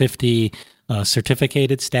 750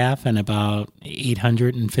 certificated staff, and about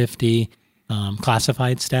 850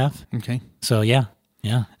 classified staff. Okay. So yeah.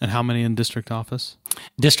 And how many in district office?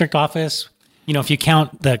 District office, if you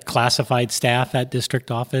count the classified staff at district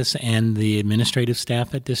office and the administrative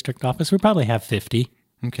staff at district office, we probably have 50.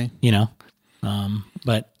 Okay.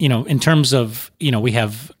 But in terms of, we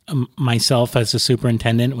have myself as a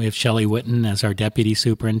superintendent, we have Shelley Witten as our deputy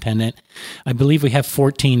superintendent. I believe we have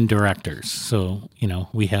 14 directors. So,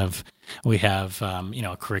 we have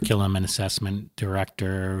curriculum and assessment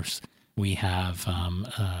directors. We have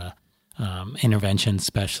intervention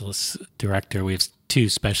specialist director. We have 2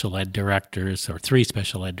 special ed directors, or 3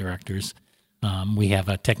 special ed directors. We have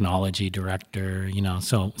a technology director,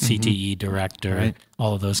 so CTE director,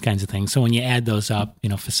 all of those kinds of things. So when you add those up,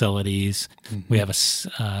 facilities, we have a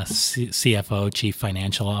CFO, chief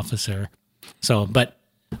financial officer. So, but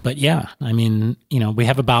But yeah, I mean, we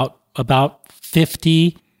have about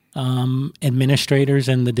 50 administrators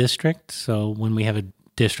in the district. So when we have a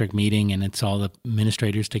district meeting and it's all the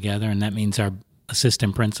administrators together, and that means our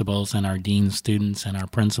assistant principals and our dean students and our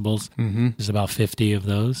principals, there's about 50 of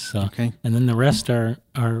those. So, and then the rest are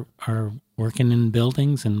working in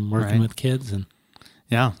buildings and working with kids. And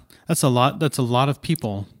yeah, that's a lot of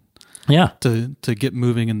people. Yeah, to get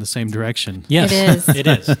moving in the same direction. Yes, it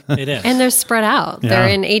is. And they're spread out. They're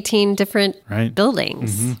in 18 different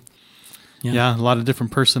buildings. Yeah, a lot of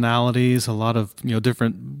different personalities, a lot of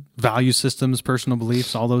different value systems, personal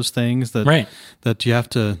beliefs, all those things that you have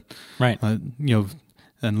to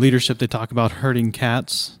and leadership. They talk about herding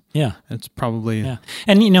cats. Yeah, it's probably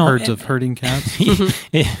and herds of herding cats.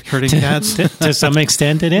 Herding cats to some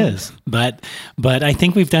extent it is, but I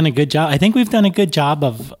think we've done a good job. I think we've done a good job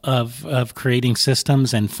of creating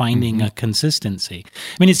systems and finding a consistency.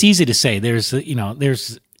 I mean, it's easy to say.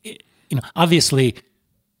 There's obviously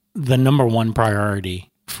the number one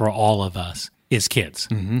priority for all of us is kids.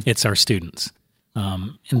 It's our students.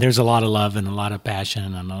 And there's a lot of love and a lot of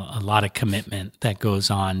passion and a lot of commitment that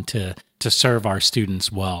goes on to serve our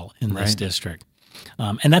students well in this district.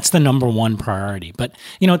 And that's the number one priority. But,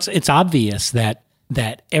 it's obvious that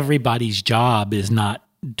everybody's job is not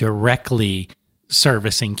directly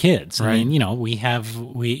servicing kids. I mean, we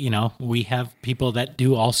have people that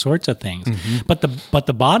do all sorts of things. But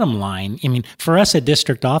the bottom line, I mean, for us at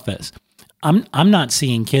district office, I'm not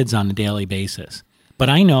seeing kids on a daily basis. But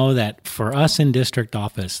I know that for us in district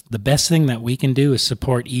office, the best thing that we can do is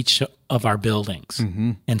support each of our buildings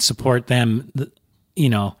and support them,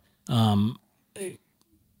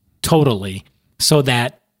 totally, so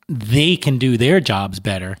that they can do their jobs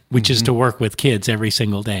better, which is to work with kids every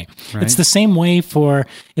single day. It's the same way for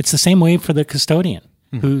the custodian.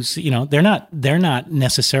 Who's they're not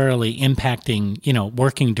necessarily impacting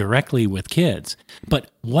working directly with kids, but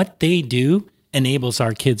what they do enables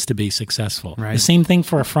our kids to be successful. The same thing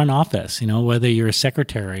for a front office, whether you're a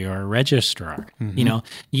secretary or a registrar,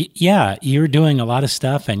 you're doing a lot of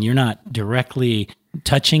stuff and you're not directly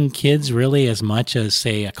touching kids really as much as,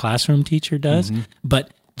 say, a classroom teacher does,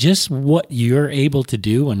 but just what you're able to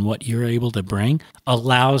do and what you're able to bring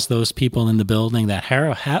allows those people in the building that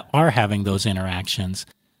are having those interactions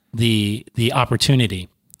the opportunity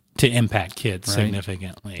to impact kids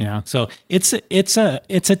significantly. Yeah. So it's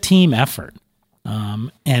a team effort.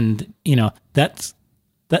 And that's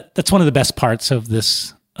one of the best parts of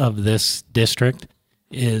this district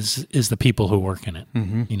is the people who work in it.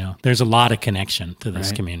 There's a lot of connection to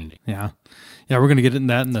this community. Yeah. We're going to get into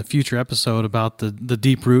that in the future episode about the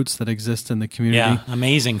deep roots that exist in the community. Yeah,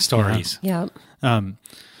 amazing stories. Yeah.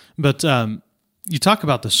 But you talk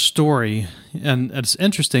about the story, and it's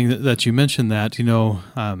interesting that you mentioned that.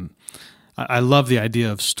 I love the idea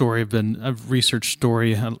of story. I've researched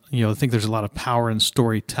story. I think there's a lot of power in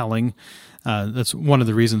storytelling. That's one of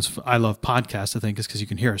the reasons I love podcasts, I think, is because you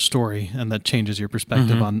can hear a story and that changes your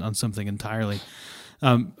perspective on something entirely.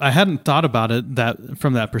 I hadn't thought about it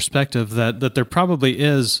from that perspective, that there probably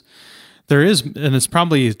is, and it's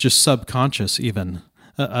probably just subconscious even,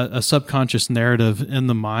 a subconscious narrative in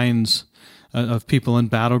the minds of people in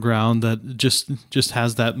Battleground that just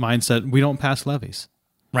has that mindset. We don't pass levies.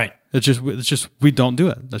 Right. It's just we don't do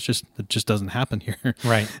it. It just doesn't happen here.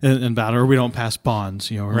 Right. In battle, or we don't pass bonds,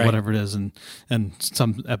 or whatever it is. And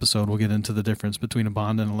some episode we'll get into the difference between a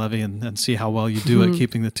bond and a levy and see how well you do at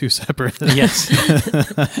keeping the two separate. Yes.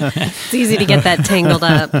 It's easy to get that tangled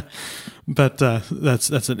up. But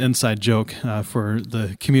that's an inside joke for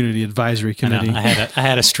the community advisory committee. I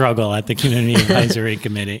had a struggle at the community advisory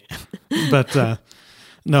committee. But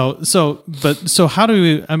no, so how do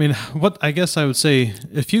we? I mean, what I guess I would say,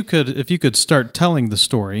 if you could start telling the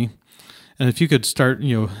story, and if you could start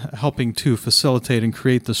helping to facilitate and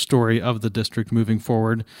create the story of the district moving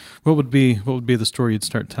forward, what would be the story you'd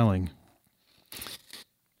start telling?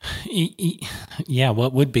 Yeah,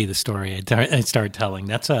 what would be the story I'd start telling?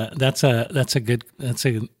 That's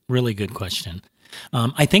a really good question.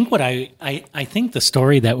 I think I think the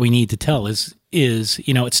story that we need to tell is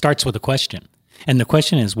it starts with a question. And the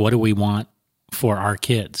question is, what do we want for our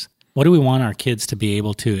kids? What do we want our kids to be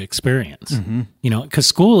able to experience? Because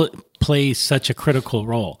school plays such a critical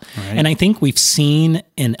role. Right. And I think we've seen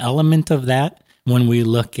an element of that when we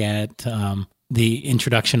look at the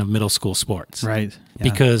introduction of middle school sports. Right. Yeah.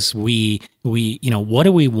 Because we what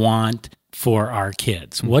do we want for our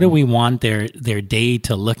kids? What do we want their day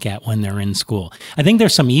to look at when they're in school? I think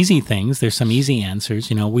there's some easy things. There's some easy answers.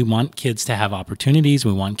 We want kids to have opportunities.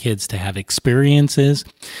 We want kids to have experiences.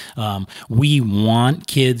 We want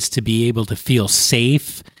kids to be able to feel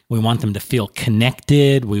safe We want them to feel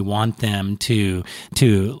connected. We want them to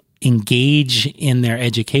engage in their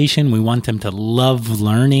education. We want them to love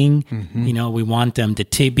learning. We want them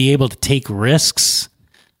to be able to take risks.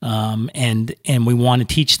 And we want to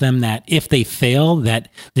teach them that if they fail, that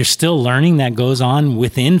there's still learning that goes on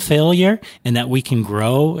within failure, and that we can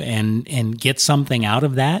grow and get something out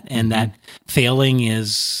of that. And that failing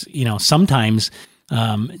is, sometimes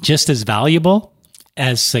just as valuable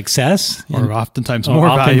as success, or oftentimes more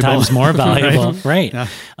valuable. Right. Yeah.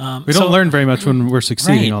 We don't learn very much when we're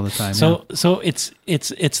succeeding all the time. So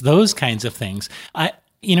it's those kinds of things. I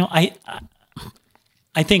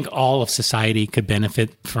think all of society could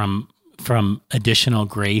benefit from additional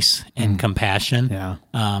grace and compassion. Yeah.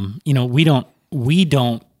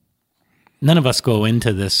 None of us go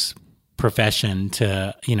into this profession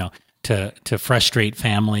to frustrate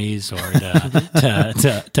families, or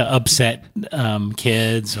to upset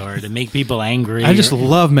kids, or to make people angry. I just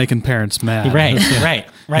love making parents mad. Right.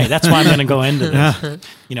 That's why I'm going to go into this.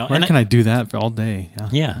 Yeah. Where can I do that for all day?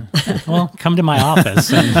 Yeah. Well, come to my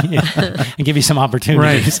office and give you some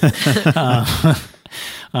opportunities. Right.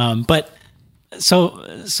 But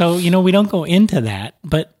so we don't go into that,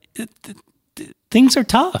 but things are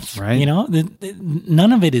tough, right?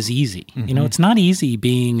 None of it is easy. It's not easy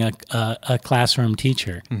being a classroom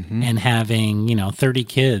teacher and having 30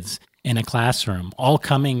 kids in a classroom, all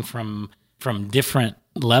coming from different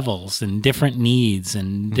levels and different needs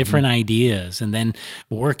and different ideas, and then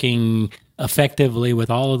working effectively with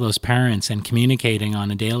all of those parents and communicating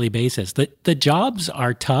on a daily basis. The jobs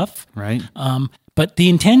are tough, right? But the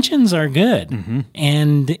intentions are good,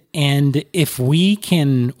 and if we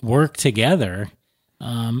can work together,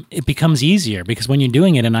 it becomes easier, because when you're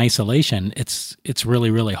doing it in isolation, it's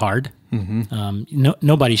really, really hard.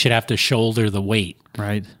 Nobody should have to shoulder the weight,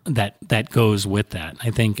 right? That goes with that.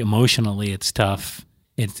 I think emotionally it's tough.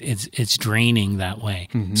 It's draining that way.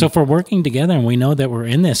 So if we're working together and we know that we're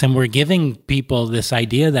in this, and we're giving people this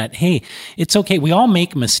idea that, hey, it's okay. We all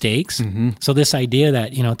make mistakes. So this idea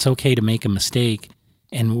that, it's okay to make a mistake,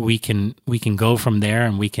 and we can go from there,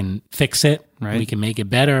 and we can fix it. Right. We can make it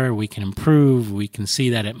better. We can improve. We can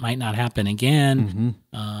see that it might not happen again.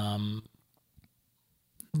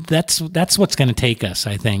 That's what's going to take us,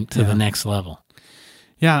 I think, to the next level.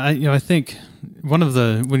 Yeah, I think when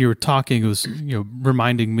you were talking, it was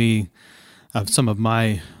reminding me of some of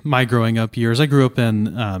my growing up years. I grew up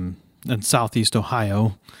in Southeast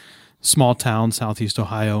Ohio, small town, Southeast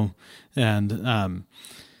Ohio, and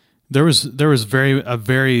there was a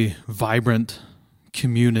very vibrant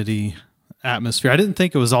community atmosphere. I didn't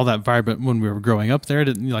think it was all that vibrant when we were growing up there.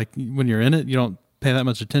 When you're in it, you don't pay that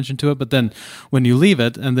much attention to it. But then when you leave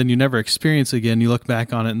it and then you never experience it again, you look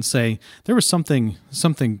back on it and say, there was something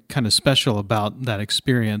kind of special about that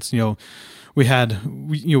experience. The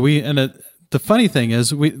funny thing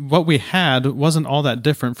is what we had wasn't all that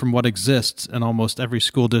different from what exists in almost every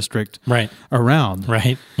school district around.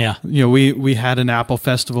 Right. Yeah. We had an apple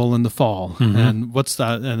festival in the fall, and what's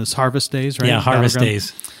that? And it's Harvest Days, right? Yeah, Harvest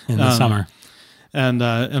Days in the summer.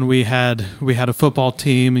 And we had a football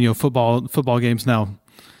team, football games. Now,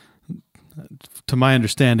 to my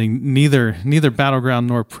understanding, neither Battleground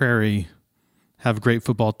nor Prairie have great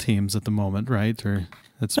football teams at the moment, right? Or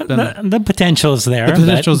it's been the potential is there.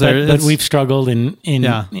 But we've struggled in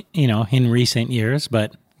recent years.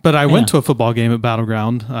 But I went to a football game at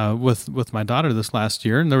Battleground with my daughter this last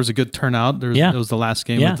year, and there was a good turnout. It was the last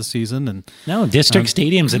game of the season, and District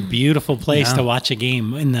Stadium's a beautiful place to watch a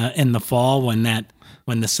game in the fall when the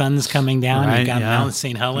sun's coming down. Right, you've got Mount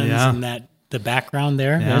St. Helens and the background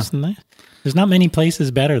there. Yeah. There's not many places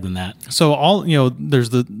better than that. So there's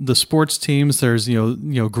the sports teams. There's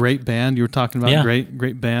great band. You were talking about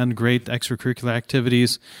great band, great extracurricular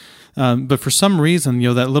activities. But for some reason,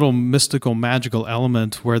 that little mystical, magical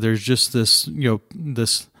element where there's just this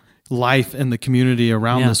life in the community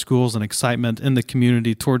around the schools and excitement in the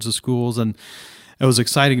community towards the schools. And it was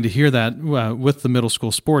exciting to hear that with the middle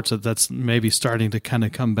school sports, that's maybe starting to kind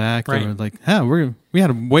of come back. Right. They were like, we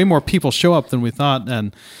had way more people show up than we thought.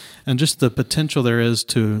 And just the potential there is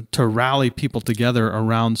to rally people together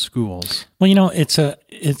around schools. Well, it's a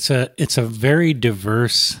very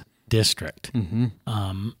diverse district.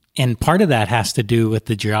 And part of that has to do with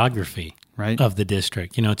the geography of the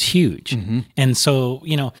district. It's huge. And so,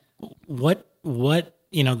 what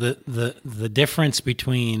the difference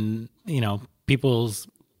between, people's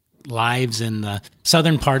lives in the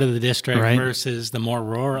southern part of the district versus the more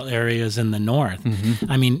rural areas in the north.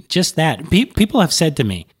 I mean, just that. People have said to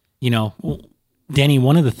me, Denny,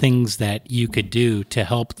 one of the things that you could do to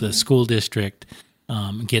help the school district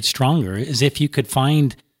get stronger is if you could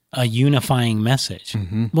find a unifying message.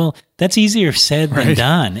 Well, that's easier said than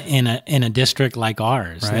done in a district like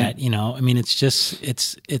ours. That, I mean, it's just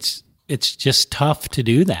tough to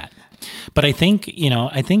do that. But I think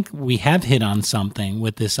we have hit on something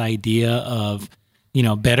with this idea of,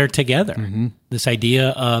 better together. This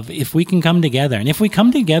idea of if we can come together, and if we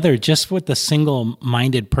come together just with the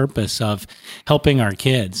single-minded purpose of helping our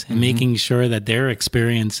kids and making sure that their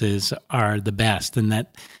experiences are the best, and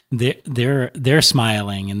that they're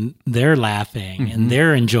smiling and they're laughing and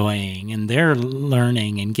they're enjoying and they're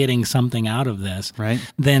learning and getting something out of this,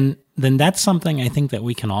 then that's something I think that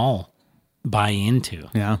we can all buy into.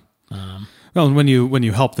 Yeah. Well, when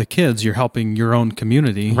you help the kids, you're helping your own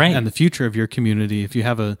community and the future of your community. If you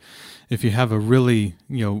have a really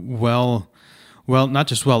well, not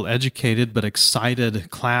just well educated but excited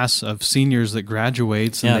class of seniors that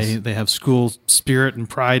graduates, and they have school spirit and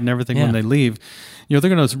pride and everything when they leave, they're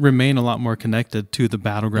going to remain a lot more connected to the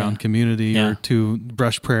battleground community or to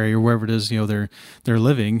Brush Prairie or wherever it is they're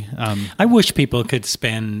living. I wish people could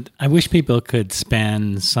spend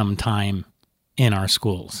some time in our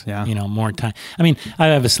schools, more time. I mean,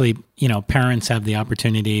 obviously, parents have the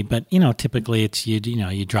opportunity, but, typically it's,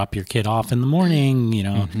 you drop your kid off in the morning,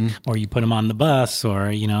 or you put them on the bus, or,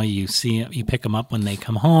 you pick them up when they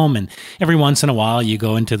come home. And every once in a while you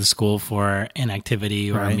go into the school for an activity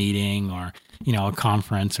or a meeting or, a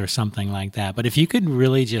conference or something like that. But if you could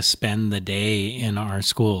really just spend the day in our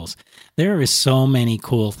schools, there is so many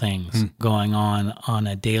cool things going on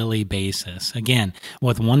a daily basis. Again,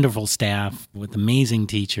 with wonderful staff, with amazing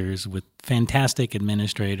teachers, with fantastic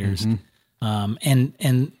administrators, and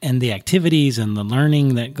the activities and the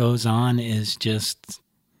learning that goes on is just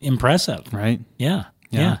impressive. Right. Yeah.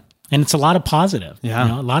 And it's a lot of positive.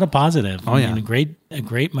 Yeah. A lot of positive. Oh, yeah. And a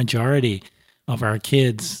great majority of our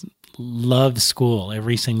kids love school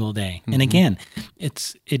every single day. And again,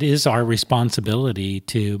 it is our responsibility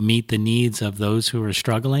to meet the needs of those who are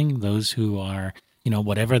struggling, those who are,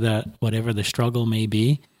 whatever the struggle may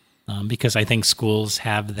be, because I think schools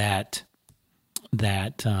have that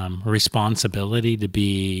responsibility to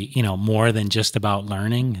be, more than just about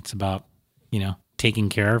learning. It's about, taking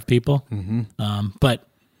care of people. But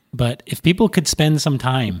if people could spend some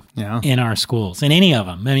time in our schools, in any of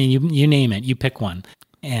them, I mean, you name it, you pick one.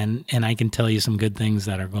 And I can tell you some good things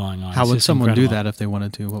that are going on. How would someone do that if they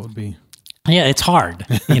wanted to? What would be? Yeah, it's hard.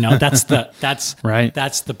 That's right.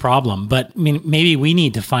 That's the problem. But I mean, maybe we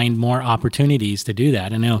need to find more opportunities to do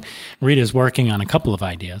that. I know Rita's working on a couple of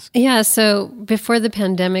ideas. Yeah. So before the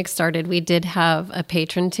pandemic started, we did have a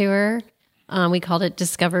patron tour. We called it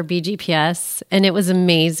Discover BGPS, and it was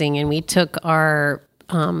amazing. And we took our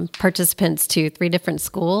participants to 3 different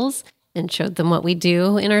schools and showed them what we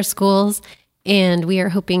do in our schools. And we are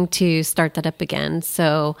hoping to start that up again.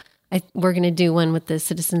 So we're going to do one with the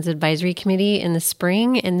Citizens Advisory Committee in the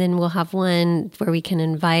spring, and then we'll have one where we can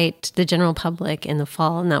invite the general public in the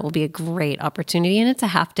fall, and that will be a great opportunity. And it's a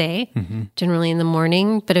half day, generally in the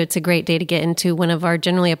morning, but it's a great day to get into one of our,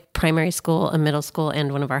 generally a primary school, a middle school,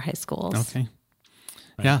 and one of our high schools. Okay.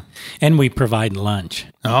 Right. Yeah. And we provide lunch.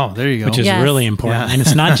 Oh, there you go. Which is really important. Yeah. And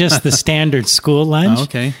it's not just the standard school lunch. Oh,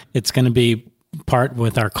 okay. It's going to be part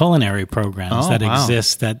with our culinary programs that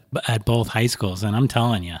exist at both high schools. And I'm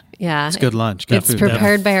telling you. Yeah. It's good lunch. Good food.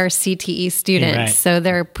 Prepared by our CTE students. So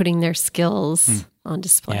they're putting their skills on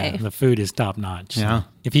display. Yeah, the food is top notch. Yeah. So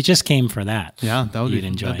if you just came for that, you'd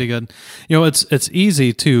enjoy. That'd be good. It's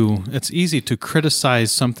easy to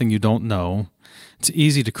criticize something you don't know. It's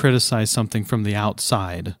easy to criticize something from the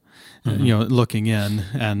outside. Looking in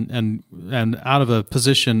and out of a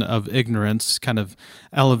position of ignorance, kind of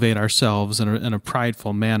elevate ourselves in a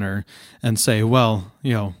prideful manner and say, well,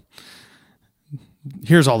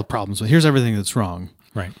 here's all the problems. Here's everything that's wrong.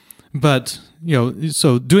 Right. But,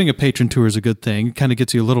 so doing a patron tour is a good thing. It kind of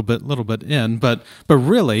gets you a little bit in, but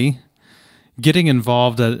really getting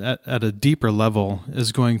involved at a deeper level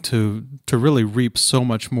is going to really reap so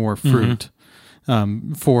much more fruit.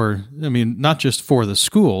 Not just for the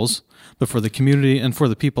schools, but for the community and for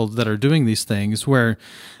the people that are doing these things where,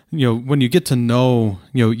 when you get to know,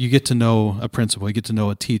 you get to know a principal, you get to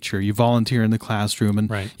know a teacher, you volunteer in the classroom, and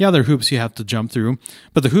there are hoops you have to jump through,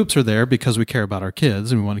 but the hoops are there because we care about our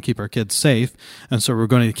kids and we want to keep our kids safe. And so we're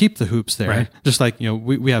going to keep the hoops there. Right. Just like,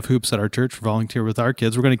 we have hoops at our church for volunteer with our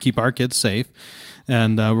kids. We're going to keep our kids safe.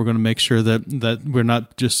 And we're going to make sure that we're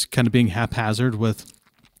not just kind of being haphazard with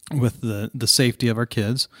the safety of our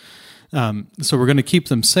kids. So we're going to keep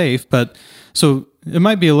them safe, but so it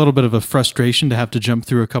might be a little bit of a frustration to have to jump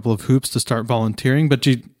through a couple of hoops to start volunteering, but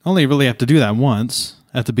you only really have to do that once.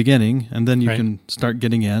 at the beginning, and then you can start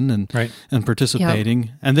getting in and participating.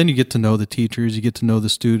 Yep. And then you get to know the teachers, you get to know the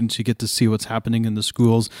students, you get to see what's happening in the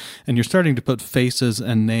schools, and you're starting to put faces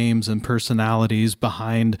and names and personalities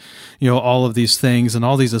behind, all of these things and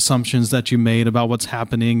all these assumptions that you made about what's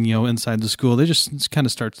happening, inside the school. They just kind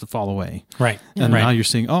of starts to fall away. Right. And now you're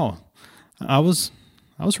seeing, I was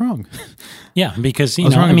wrong. Yeah, because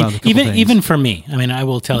even for me, I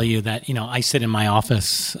will tell you that I sit in my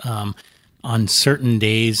office on certain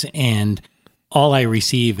days, and all I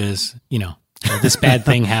receive is this bad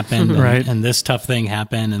thing happened, and this tough thing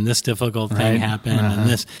happened, and this difficult thing happened, and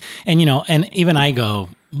this, and even I go,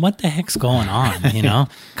 what the heck's going on?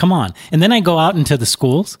 Come on, and then I go out into the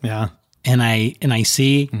schools. Yeah. And I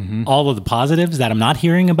see all of the positives that I'm not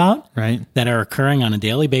hearing about, that are occurring on a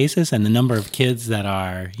daily basis, and the number of kids that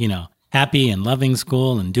are, happy and loving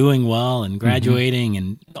school and doing well and graduating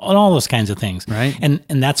and all those kinds of things. Right. And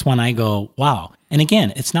that's when I go, wow. And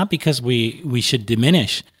again, it's not because we should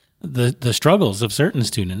diminish the struggles of certain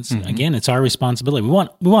students. Again, it's our responsibility. We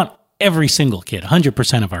want every single kid,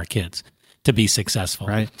 100% of our kids, to be successful.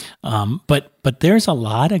 Right. But there's a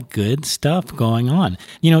lot of good stuff going on.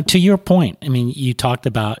 To your point, you talked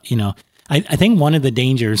about, I think one of the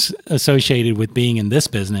dangers associated with being in this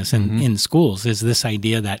business and in schools is this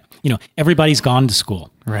idea that, everybody's gone to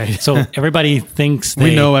school. Right. So everybody thinks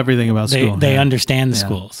we know everything about school. They understand the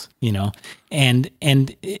schools, and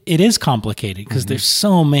it is complicated because there's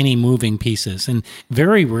so many moving pieces, and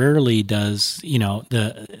very rarely does,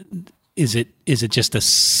 is it just a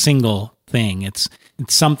single thing. It's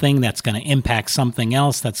something that's going to impact something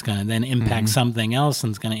else, that's going to then impact something else,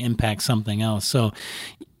 and it's going to impact something else. So,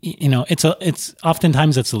 it's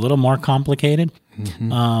oftentimes it's a little more complicated.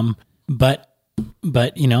 But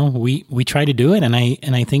we try to do it, and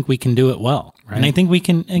I think we can do it well. Right. And I think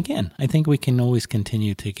we can always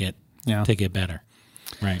continue to get better.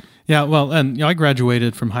 Right. Yeah. Well, and I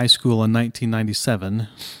graduated from high school in 1997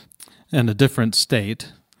 in a different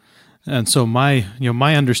state. And so my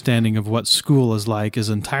understanding of what school is like is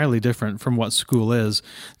entirely different from what school is.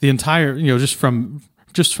 The entire, just from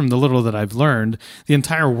the little that I've learned, the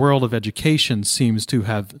entire world of education seems to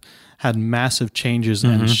have had massive changes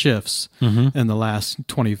and shifts in the last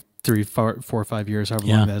 23, 4 or 5 years, however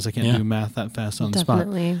long that is. I can't do math that fast on the spot.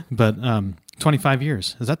 But 25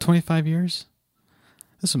 years. Is that 25 years?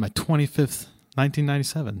 This is my 25th.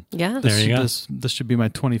 1997. Yeah. There you go. This should be my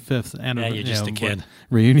 25th anniversary. Yeah, you're just a kid.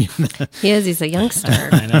 Reunion. He's a youngster.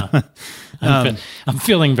 I know. I'm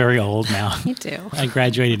feeling very old now. You do. I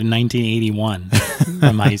graduated in 1981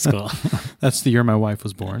 from high school. That's the year my wife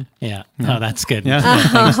was born. Yeah. Oh, that's good. Yeah.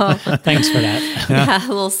 Thanks for that. Yeah, a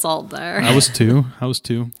little salt there. I was two.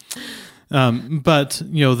 But,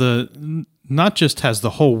 not just has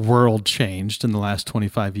the whole world changed in the last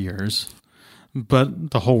 25 years,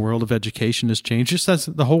 but the whole world of education has changed, just as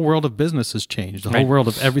the whole world of business has changed. The whole world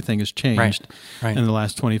of everything has changed in the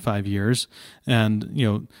last 25 years.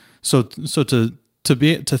 And, so to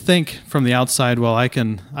think from the outside, well,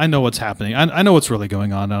 I know what's happening. I know what's really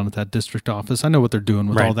going on down at that district office. I know what they're doing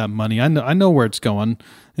with all that money. I know where it's going.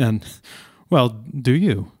 And, well, do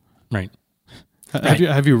you? Right.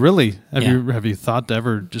 Have you thought to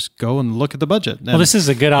ever just go and look at the budget? Well, this is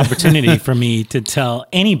a good opportunity for me to tell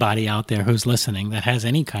anybody out there who's listening that has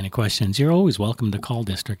any kind of questions. You're always welcome to call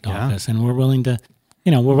district office, and we're willing to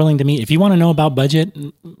meet. If you want to know about budget,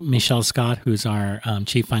 Michelle Scott, who's our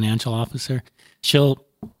chief financial officer, she'll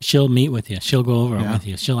meet with you. She'll go over it with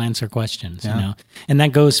you. She'll answer questions. And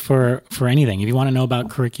that goes for anything. If you want to know about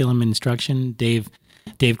curriculum instruction, Dave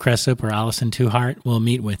Cressup or Allison Tuhart will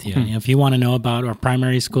meet with you. If you want to know about our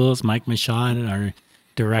primary schools, Mike Michaud, our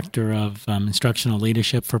director of instructional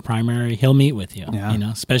leadership for primary, he'll meet with you.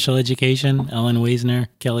 Special education, Ellen Wiesner,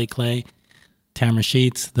 Kelly Clay, Tamara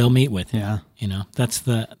Sheets, they'll meet with you. That's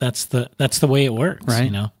the way it works.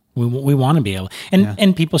 Right. We want to be able,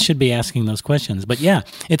 and people should be asking those questions. But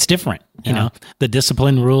it's different. The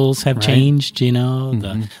discipline rules have changed.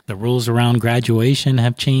 The rules around graduation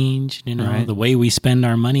have changed. The way we spend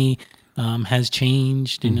our money has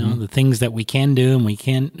changed. The things that we can do and we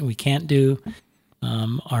can't do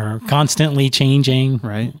are constantly changing.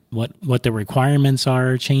 Right. What the requirements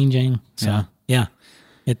are changing. So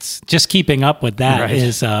it's just keeping up with that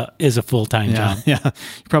is a full-time job. Yeah,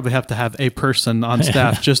 you probably have to have a person on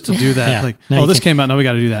staff just to do that. This came out. No, we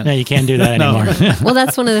got to do that. No, you can't do that anymore. Well,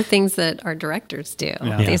 that's one of the things that our directors do.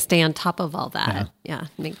 They stay on top of all that.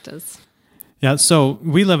 Nick does. Yeah, so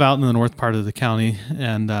we live out in the north part of the county,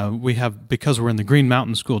 and we have, because we're in the Green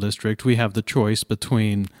Mountain School District, we have the choice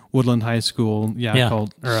between Woodland High School,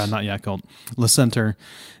 Yakult, or not Yakult, La Center,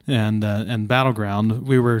 and Battleground.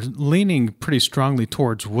 We were leaning pretty strongly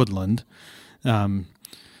towards Woodland.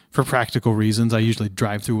 For practical reasons, I usually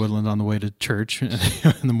drive through Woodland on the way to church in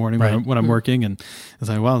the morning when I'm working, and I was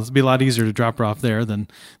like, well, it'd be a lot easier to drop her off there than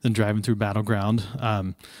driving through Battleground.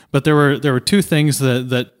 But there were two things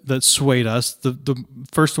that swayed us. The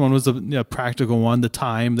first one was the practical one, the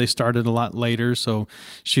time. They started a lot later, so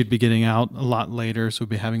she'd be getting out a lot later, so we'd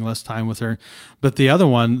be having less time with her. But the other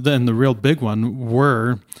one, and the real big one,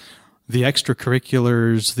 were the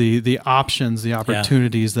extracurriculars, the options, the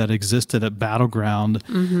opportunities that existed at Battleground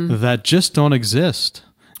that just don't exist.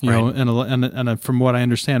 You know, and from what I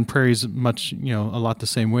understand, Prairie's much, a lot the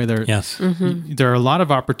same way. There are a lot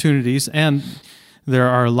of opportunities, and there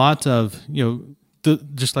are a lot of,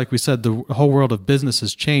 just like we said, the whole world of business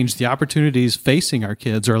has changed. The opportunities facing our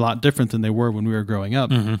kids are a lot different than they were when we were growing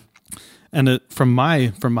up. And from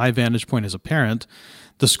my vantage point as a parent,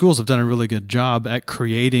 the schools have done a really good job at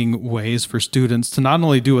creating ways for students to not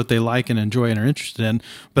only do what they like and enjoy and are interested in,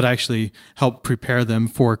 but actually help prepare them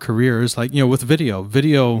for careers. Like, with video,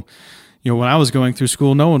 when I was going through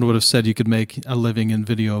school, no one would have said you could make a living in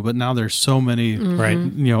video, but now there's so many,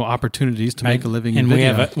 opportunities to make a living in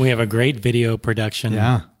video. And we have a great video production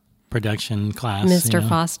class. Mr.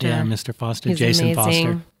 Foster. Yeah, Mr. Foster, He's Jason amazing.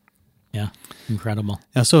 Foster. Yeah, incredible.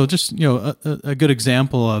 Yeah, so just a good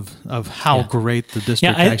example of how great the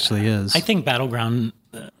district actually is. I think Battleground,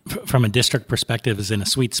 from a district perspective, is in a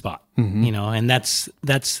sweet spot. And that's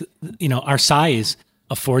our size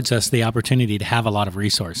affords us the opportunity to have a lot of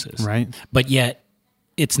resources. Right. But yet,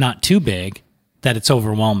 it's not too big that it's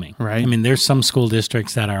overwhelming. Right. I mean, there's some school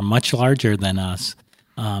districts that are much larger than us,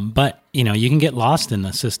 but you can get lost in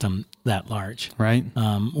the system that large. Right.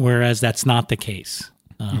 Whereas that's not the case.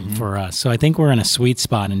 For us. So I think we're in a sweet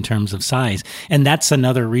spot in terms of size. And that's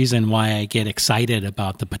another reason why I get excited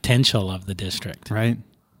about the potential of the district. Right.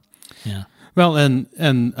 Yeah. Well, and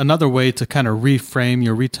another way to kind of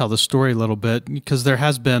retell the story a little bit, because there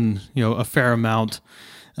has been, a fair amount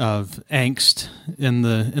of angst in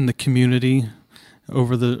the community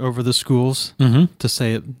over the schools, to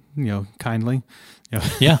say it, kindly.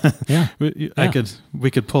 Yeah.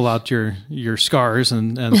 We could pull out your scars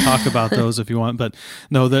and talk about those if you want, but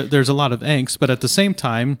no, there's a lot of angst. But at the same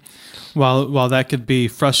time, while that could be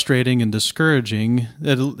frustrating and discouraging,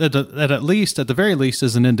 at the very least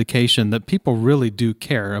is an indication that people really do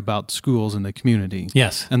care about schools and the community.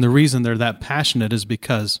 Yes, and the reason they're that passionate is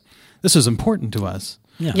because this is important to us.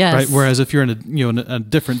 Yeah. Yes. Right. Whereas if you're in a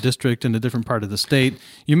different district in a different part of the state,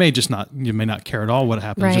 you may not care at all what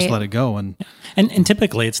happens. Right. Just let it go. And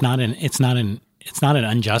typically it's not an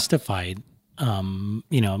unjustified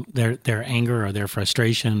their anger or their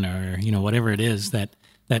frustration or whatever it is that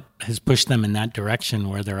has pushed them in that direction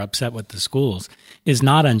where they're upset with the schools is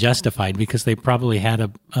not unjustified, because they probably had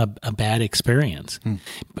a bad experience.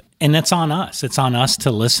 And it's on us. It's on us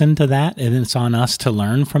to listen to that, and it's on us to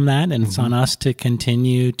learn from that, and it's on us to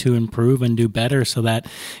continue to improve and do better so that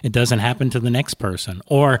it doesn't happen to the next person.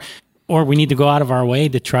 Or we need to go out of our way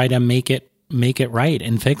to try to make it right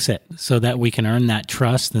and fix it so that we can earn that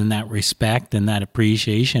trust and that respect and that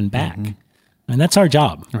appreciation back. And that's our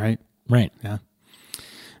job. Right. Right. Yeah.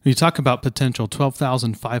 You talk about potential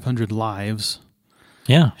 12,500 lives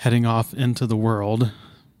heading off into the world,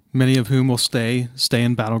 many of whom will stay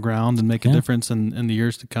in Battleground and make a difference in the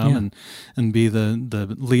years to come and be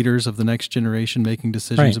the leaders of the next generation making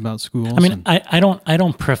decisions about schools. I mean, I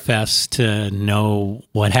don't profess to know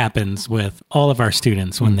what happens with all of our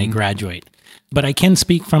students when they graduate, but I can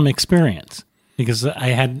speak from experience, because I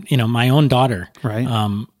had, my own daughter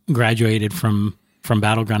graduated from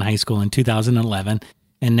Battleground High School in 2011.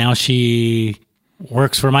 And now she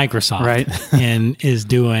works for Microsoft and is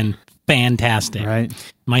doing fantastic. Right.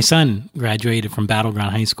 My son graduated from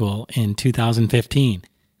Battleground High School in 2015,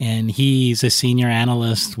 and he's a senior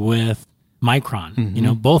analyst with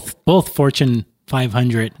Micron, both Fortune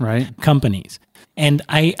 500 companies. And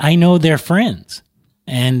I know they're friends.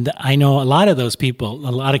 And I know a lot of those people,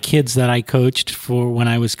 a lot of kids that I coached for when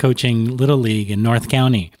I was coaching Little League in North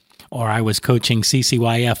County, or I was coaching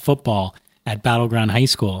CCYF football at Battleground High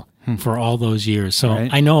School for all those years. So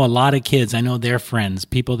I know a lot of kids. I know their friends,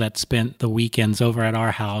 people that spent the weekends over at our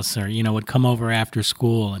house or, would come over after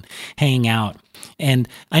school and hang out. And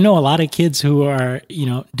I know a lot of kids who are,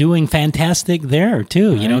 doing fantastic there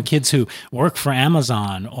too. Right. Kids who work for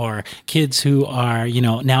Amazon, or kids who are,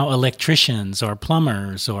 now electricians or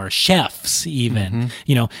plumbers or chefs even,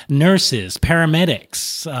 nurses,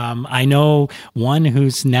 paramedics. I know one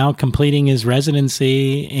who's now completing his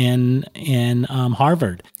residency in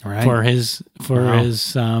Harvard for his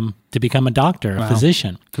to become a doctor, a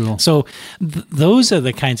physician. Cool. So those are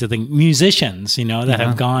the kinds of things, musicians, that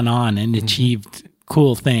have gone on and achieved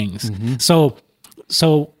cool things. So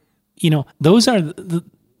those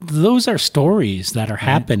are stories that are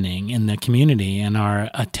happening in the community and are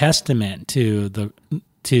a testament to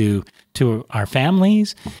our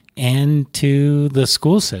families and to the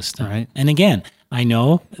school system. Right. And again, I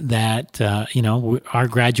know that our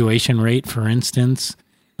graduation rate, for instance,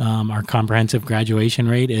 our comprehensive graduation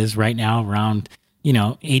rate is right now around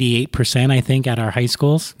 88%, I think, at our high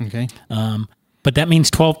schools. Okay. But that means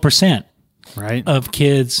 12% right. of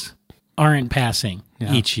kids aren't passing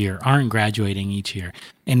each year, aren't graduating each year.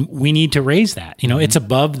 And we need to raise that. It's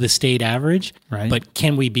above the state average, right. But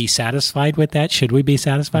can we be satisfied with that? Should we be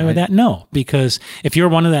satisfied with that? No, because if you're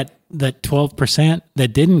one of that 12% that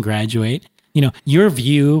didn't graduate, your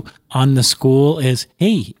view on the school is,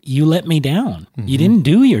 hey, you let me down. You didn't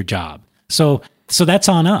do your job. So that's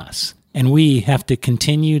on us. And we have to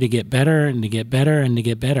continue to get better and to get better and to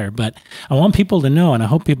get better. But I want people to know, and I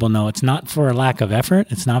hope people know, it's not for a lack of effort.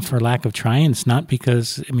 It's not for a lack of trying. It's not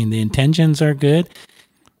because, the intentions are good.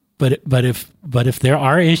 But if there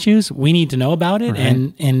are issues, we need to know about it,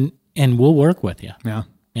 right. and we'll work with you. Yeah.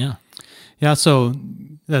 Yeah. Yeah. So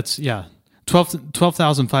that's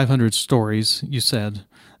 12,500 stories, you said.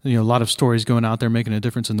 A lot of stories going out there making a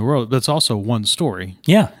difference in the world, but it's also one story.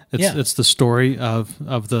 Yeah. It's the story of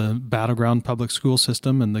the battleground public school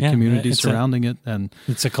system and the community surrounding it. And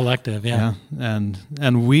it's a collective. Yeah.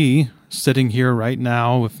 And we sitting here right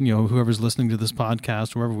now with, whoever's listening to this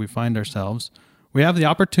podcast, wherever we find ourselves, we have the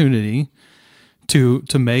opportunity to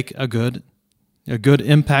make a good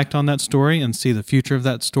impact on that story and see the future of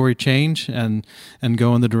that story change and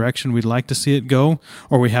go in the direction we'd like to see it go,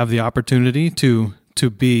 or we have the opportunity to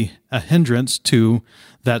be a hindrance to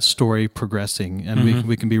that story progressing, and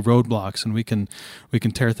we can be roadblocks, and we can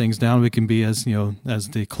tear things down. We can be, as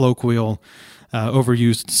the colloquial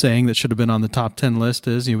overused saying that should have been on the top 10 list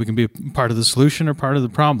is, we can be part of the solution or part of the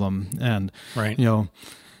problem. And right.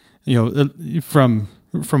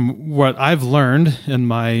 From what I've learned in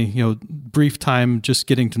my brief time just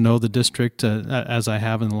getting to know the district as I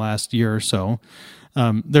have in the last year or so,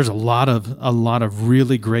 there's a lot of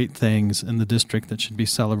really great things in the district that should be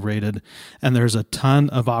celebrated, and there's a ton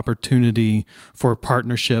of opportunity for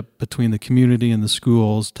partnership between the community and the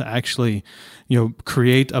schools to actually,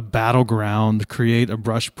 create a battleground, create a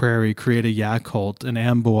brush prairie, create a Yakult, an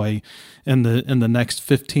Amboy in the next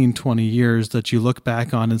 15, 20 years that you look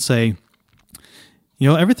back on and say,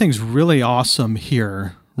 everything's really awesome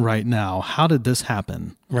here right now. How did this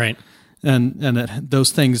happen? Right. And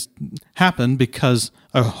those things happen because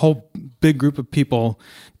a whole big group of people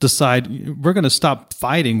decide we're going to stop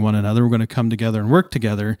fighting one another. We're going to come together and work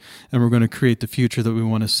together, and we're going to create the future that we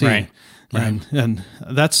want to see. Right. And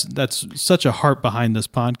that's such a heart behind this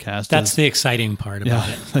podcast. That's the exciting part about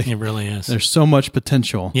it. It really is. There's so much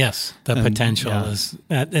potential. Yes, the potential is,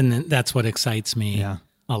 and that's what excites me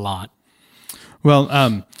a lot.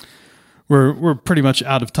 Well, we're pretty much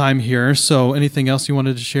out of time here. So, anything else you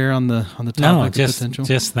wanted to share on the topic of potential?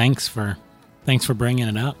 Just thanks for bringing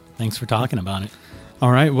it up. Thanks for talking about it. All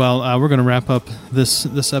right. Well, we're going to wrap up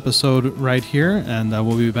this episode right here, and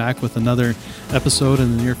we'll be back with another episode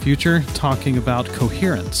in the near future talking about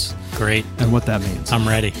coherence. Great. And what that means. I'm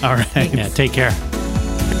ready. All right. Yeah. Take care.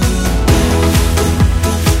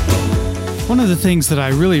 One of the things that I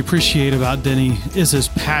really appreciate about Denny is his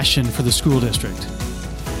passion for the school district.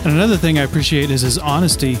 And another thing I appreciate is his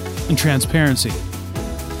honesty and transparency.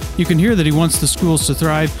 You can hear that he wants the schools to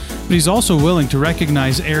thrive, but he's also willing to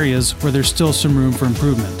recognize areas where there's still some room for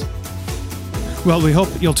improvement. Well, we hope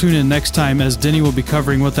you'll tune in next time, as Denny will be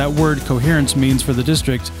covering what that word coherence means for the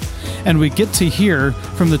district, and we get to hear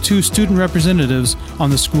from the two student representatives on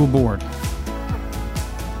the school board.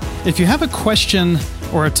 If you have a question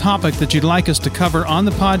or a topic that you'd like us to cover on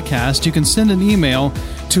the podcast, you can send an email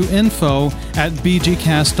to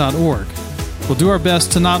info@bgcast.org. We'll do our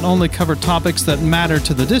best to not only cover topics that matter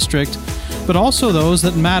to the district, but also those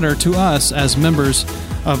that matter to us as members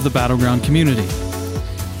of the Battleground community.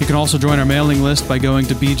 You can also join our mailing list by going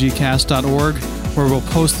to bgcast.org, where we'll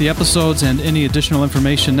post the episodes and any additional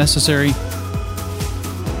information necessary.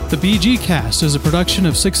 The BG Cast is a production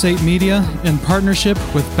of 6/8 Media in partnership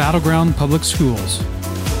with Battleground Public Schools.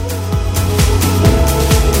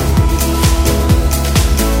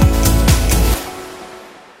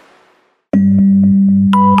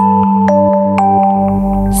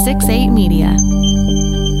 Media.